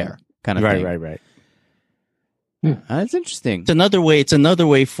there, kind of thing. Right. That's interesting. It's another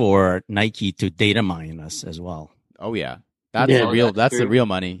way for Nike to data mine us as well. Oh yeah. That's the real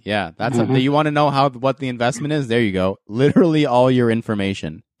money. Yeah. That's you want to know what the investment is? There you go. Literally all your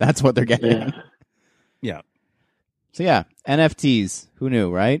information. That's what they're getting. Yeah. So yeah, NFTs. Who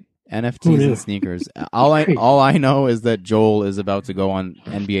knew, right? NFTs and sneakers. All I know is that Joel is about to go on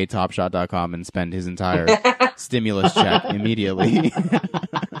NBATopShot.com and spend his entire stimulus check immediately.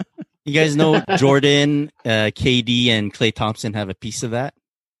 You guys know Jordan, KD, and Klay Thompson have a piece of that?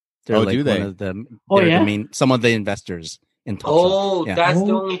 They're do they? One of the some of the investors in Top Oh, Shot. that's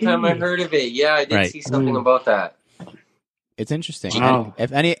the only time I heard of it. Yeah, I did see something about that. It's interesting. Wow.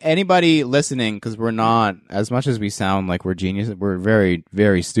 And if anybody listening, because we're not, as much as we sound like we're geniuses, we're very,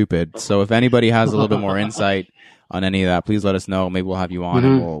 very stupid. So if anybody has a little bit more insight on any of that, please let us know. Maybe we'll have you on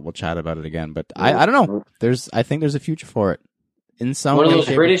and we'll chat about it again. But I don't know. I think there's a future for it. In some One of way, those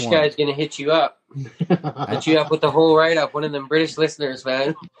shape, British or form. guys gonna hit you up. Hit you up with the whole write up. One of them British listeners,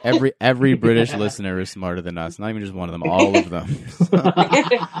 man. Every British listener is smarter than us. Not even just one of them, all of them.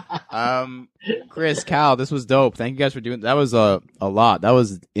 Chris, Cal, this was dope. Thank you guys for doing that. Was a lot. That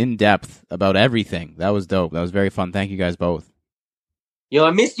was in depth about everything. That was dope. That was very fun. Thank you guys both. Yo,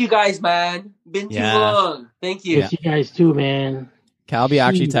 I missed you guys, man. Been too long. Thank you. Miss you guys too, man. Calby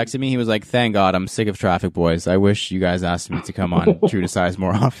actually texted me. He was like, "Thank God, I'm sick of Traffic Boys. I wish you guys asked me to come on True to Size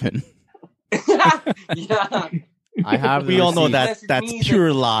more often." Yeah. I have. We all know receipts. that's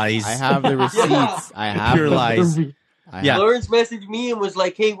pure lies. I have the receipts. I have Pure lies. Yeah. Lawrence messaged me and was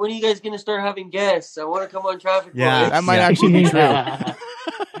like, "Hey, when are you guys gonna start having guests? I want to come on Traffic Yeah. Boys." That might actually be true.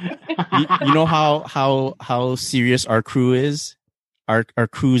 You know how serious our crew is? Our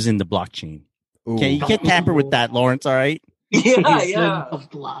crew's in the blockchain. Okay, you can't tamper with that, Lawrence. All right. Yeah.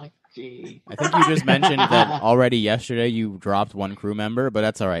 I think you just mentioned that already yesterday you dropped one crew member, but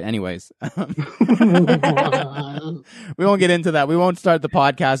that's all right. Anyways, we won't get into that. We won't start the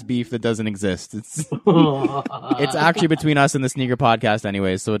podcast beef that doesn't exist. It's actually between us and the Sneaker Podcast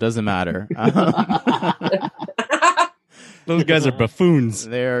anyways, so it doesn't matter. Those guys are buffoons.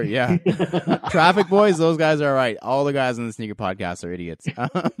 They're, Traffic Boys, those guys are all right. All the guys on the Sneaker Podcast are idiots. Yeah.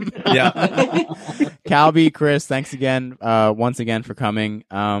 Calby, Chris, thanks again, once again for coming.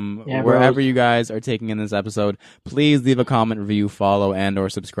 Wherever you guys are taking in this episode, please leave a comment, review, follow, and or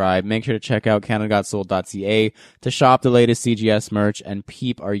subscribe. Make sure to check out CanadaGotSold.ca to shop the latest CGS merch and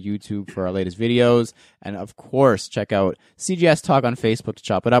peep our YouTube for our latest videos. And of course, check out CGS Talk on Facebook to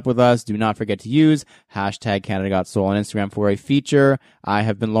chop it up with us. Do not forget to use hashtag CanadaGotSoul on Instagram for a feature. I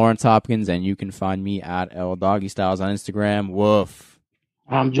have been Lawrence Hopkins, and you can find me at LDoggyStyles on Instagram. Woof.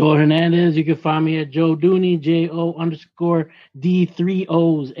 I'm Joe Hernandez. You can find me at Joe Dooney,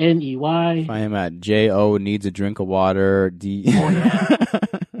 JO_D3OsNEY. Find him at JO needs a drink of water.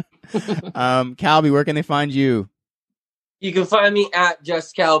 Calby, where can they find you? You can find me at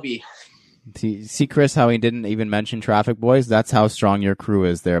Just Calby. See, Chris, how he didn't even mention Traffic Boys? That's how strong your crew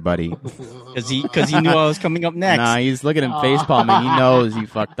is there, buddy. Because he knew I was coming up next. Nah, he's looking at him face palming. He knows he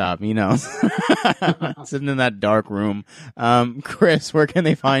fucked up. He knows. Sitting in that dark room. Chris, where can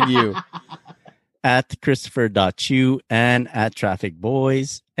they find you? At Christopher.Chu and at Traffic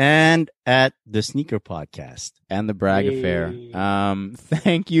Boys and at the Sneaker Podcast. And the Bragg Affair.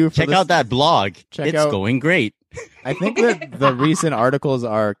 Thank you for Check out that blog. It's going great. I think that the recent articles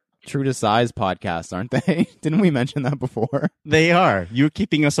are True to Size podcast, aren't they? Didn't we mention that before? They are. You're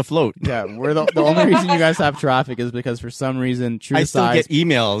keeping us afloat. Yeah, we're the only reason you guys have traffic is because for some reason True to Size. I still get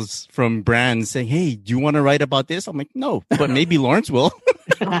emails from brands saying, "Hey, do you want to write about this?" I'm like, "No, but maybe Lawrence will."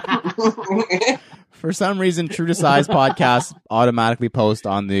 For some reason, True to Size podcast automatically post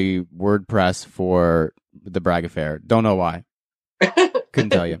on the WordPress for the Bragg Affair. Don't know why. Couldn't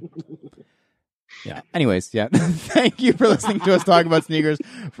tell you. Yeah. Anyways, yeah. Thank you for listening to us talk about sneakers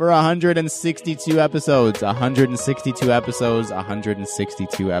for 162 episodes. 162 episodes.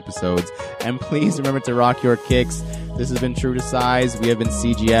 162 episodes. And please remember to rock your kicks. This has been True to Size. We have been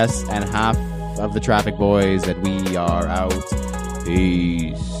CGS and half of the Traffic Boys, and we are out.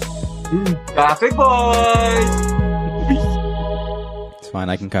 Peace. Traffic Boys! It's fine.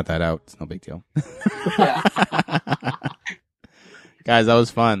 I can cut that out. It's no big deal. Yeah. Guys, that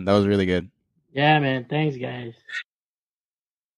was fun. That was really good. Yeah, man. Thanks, guys.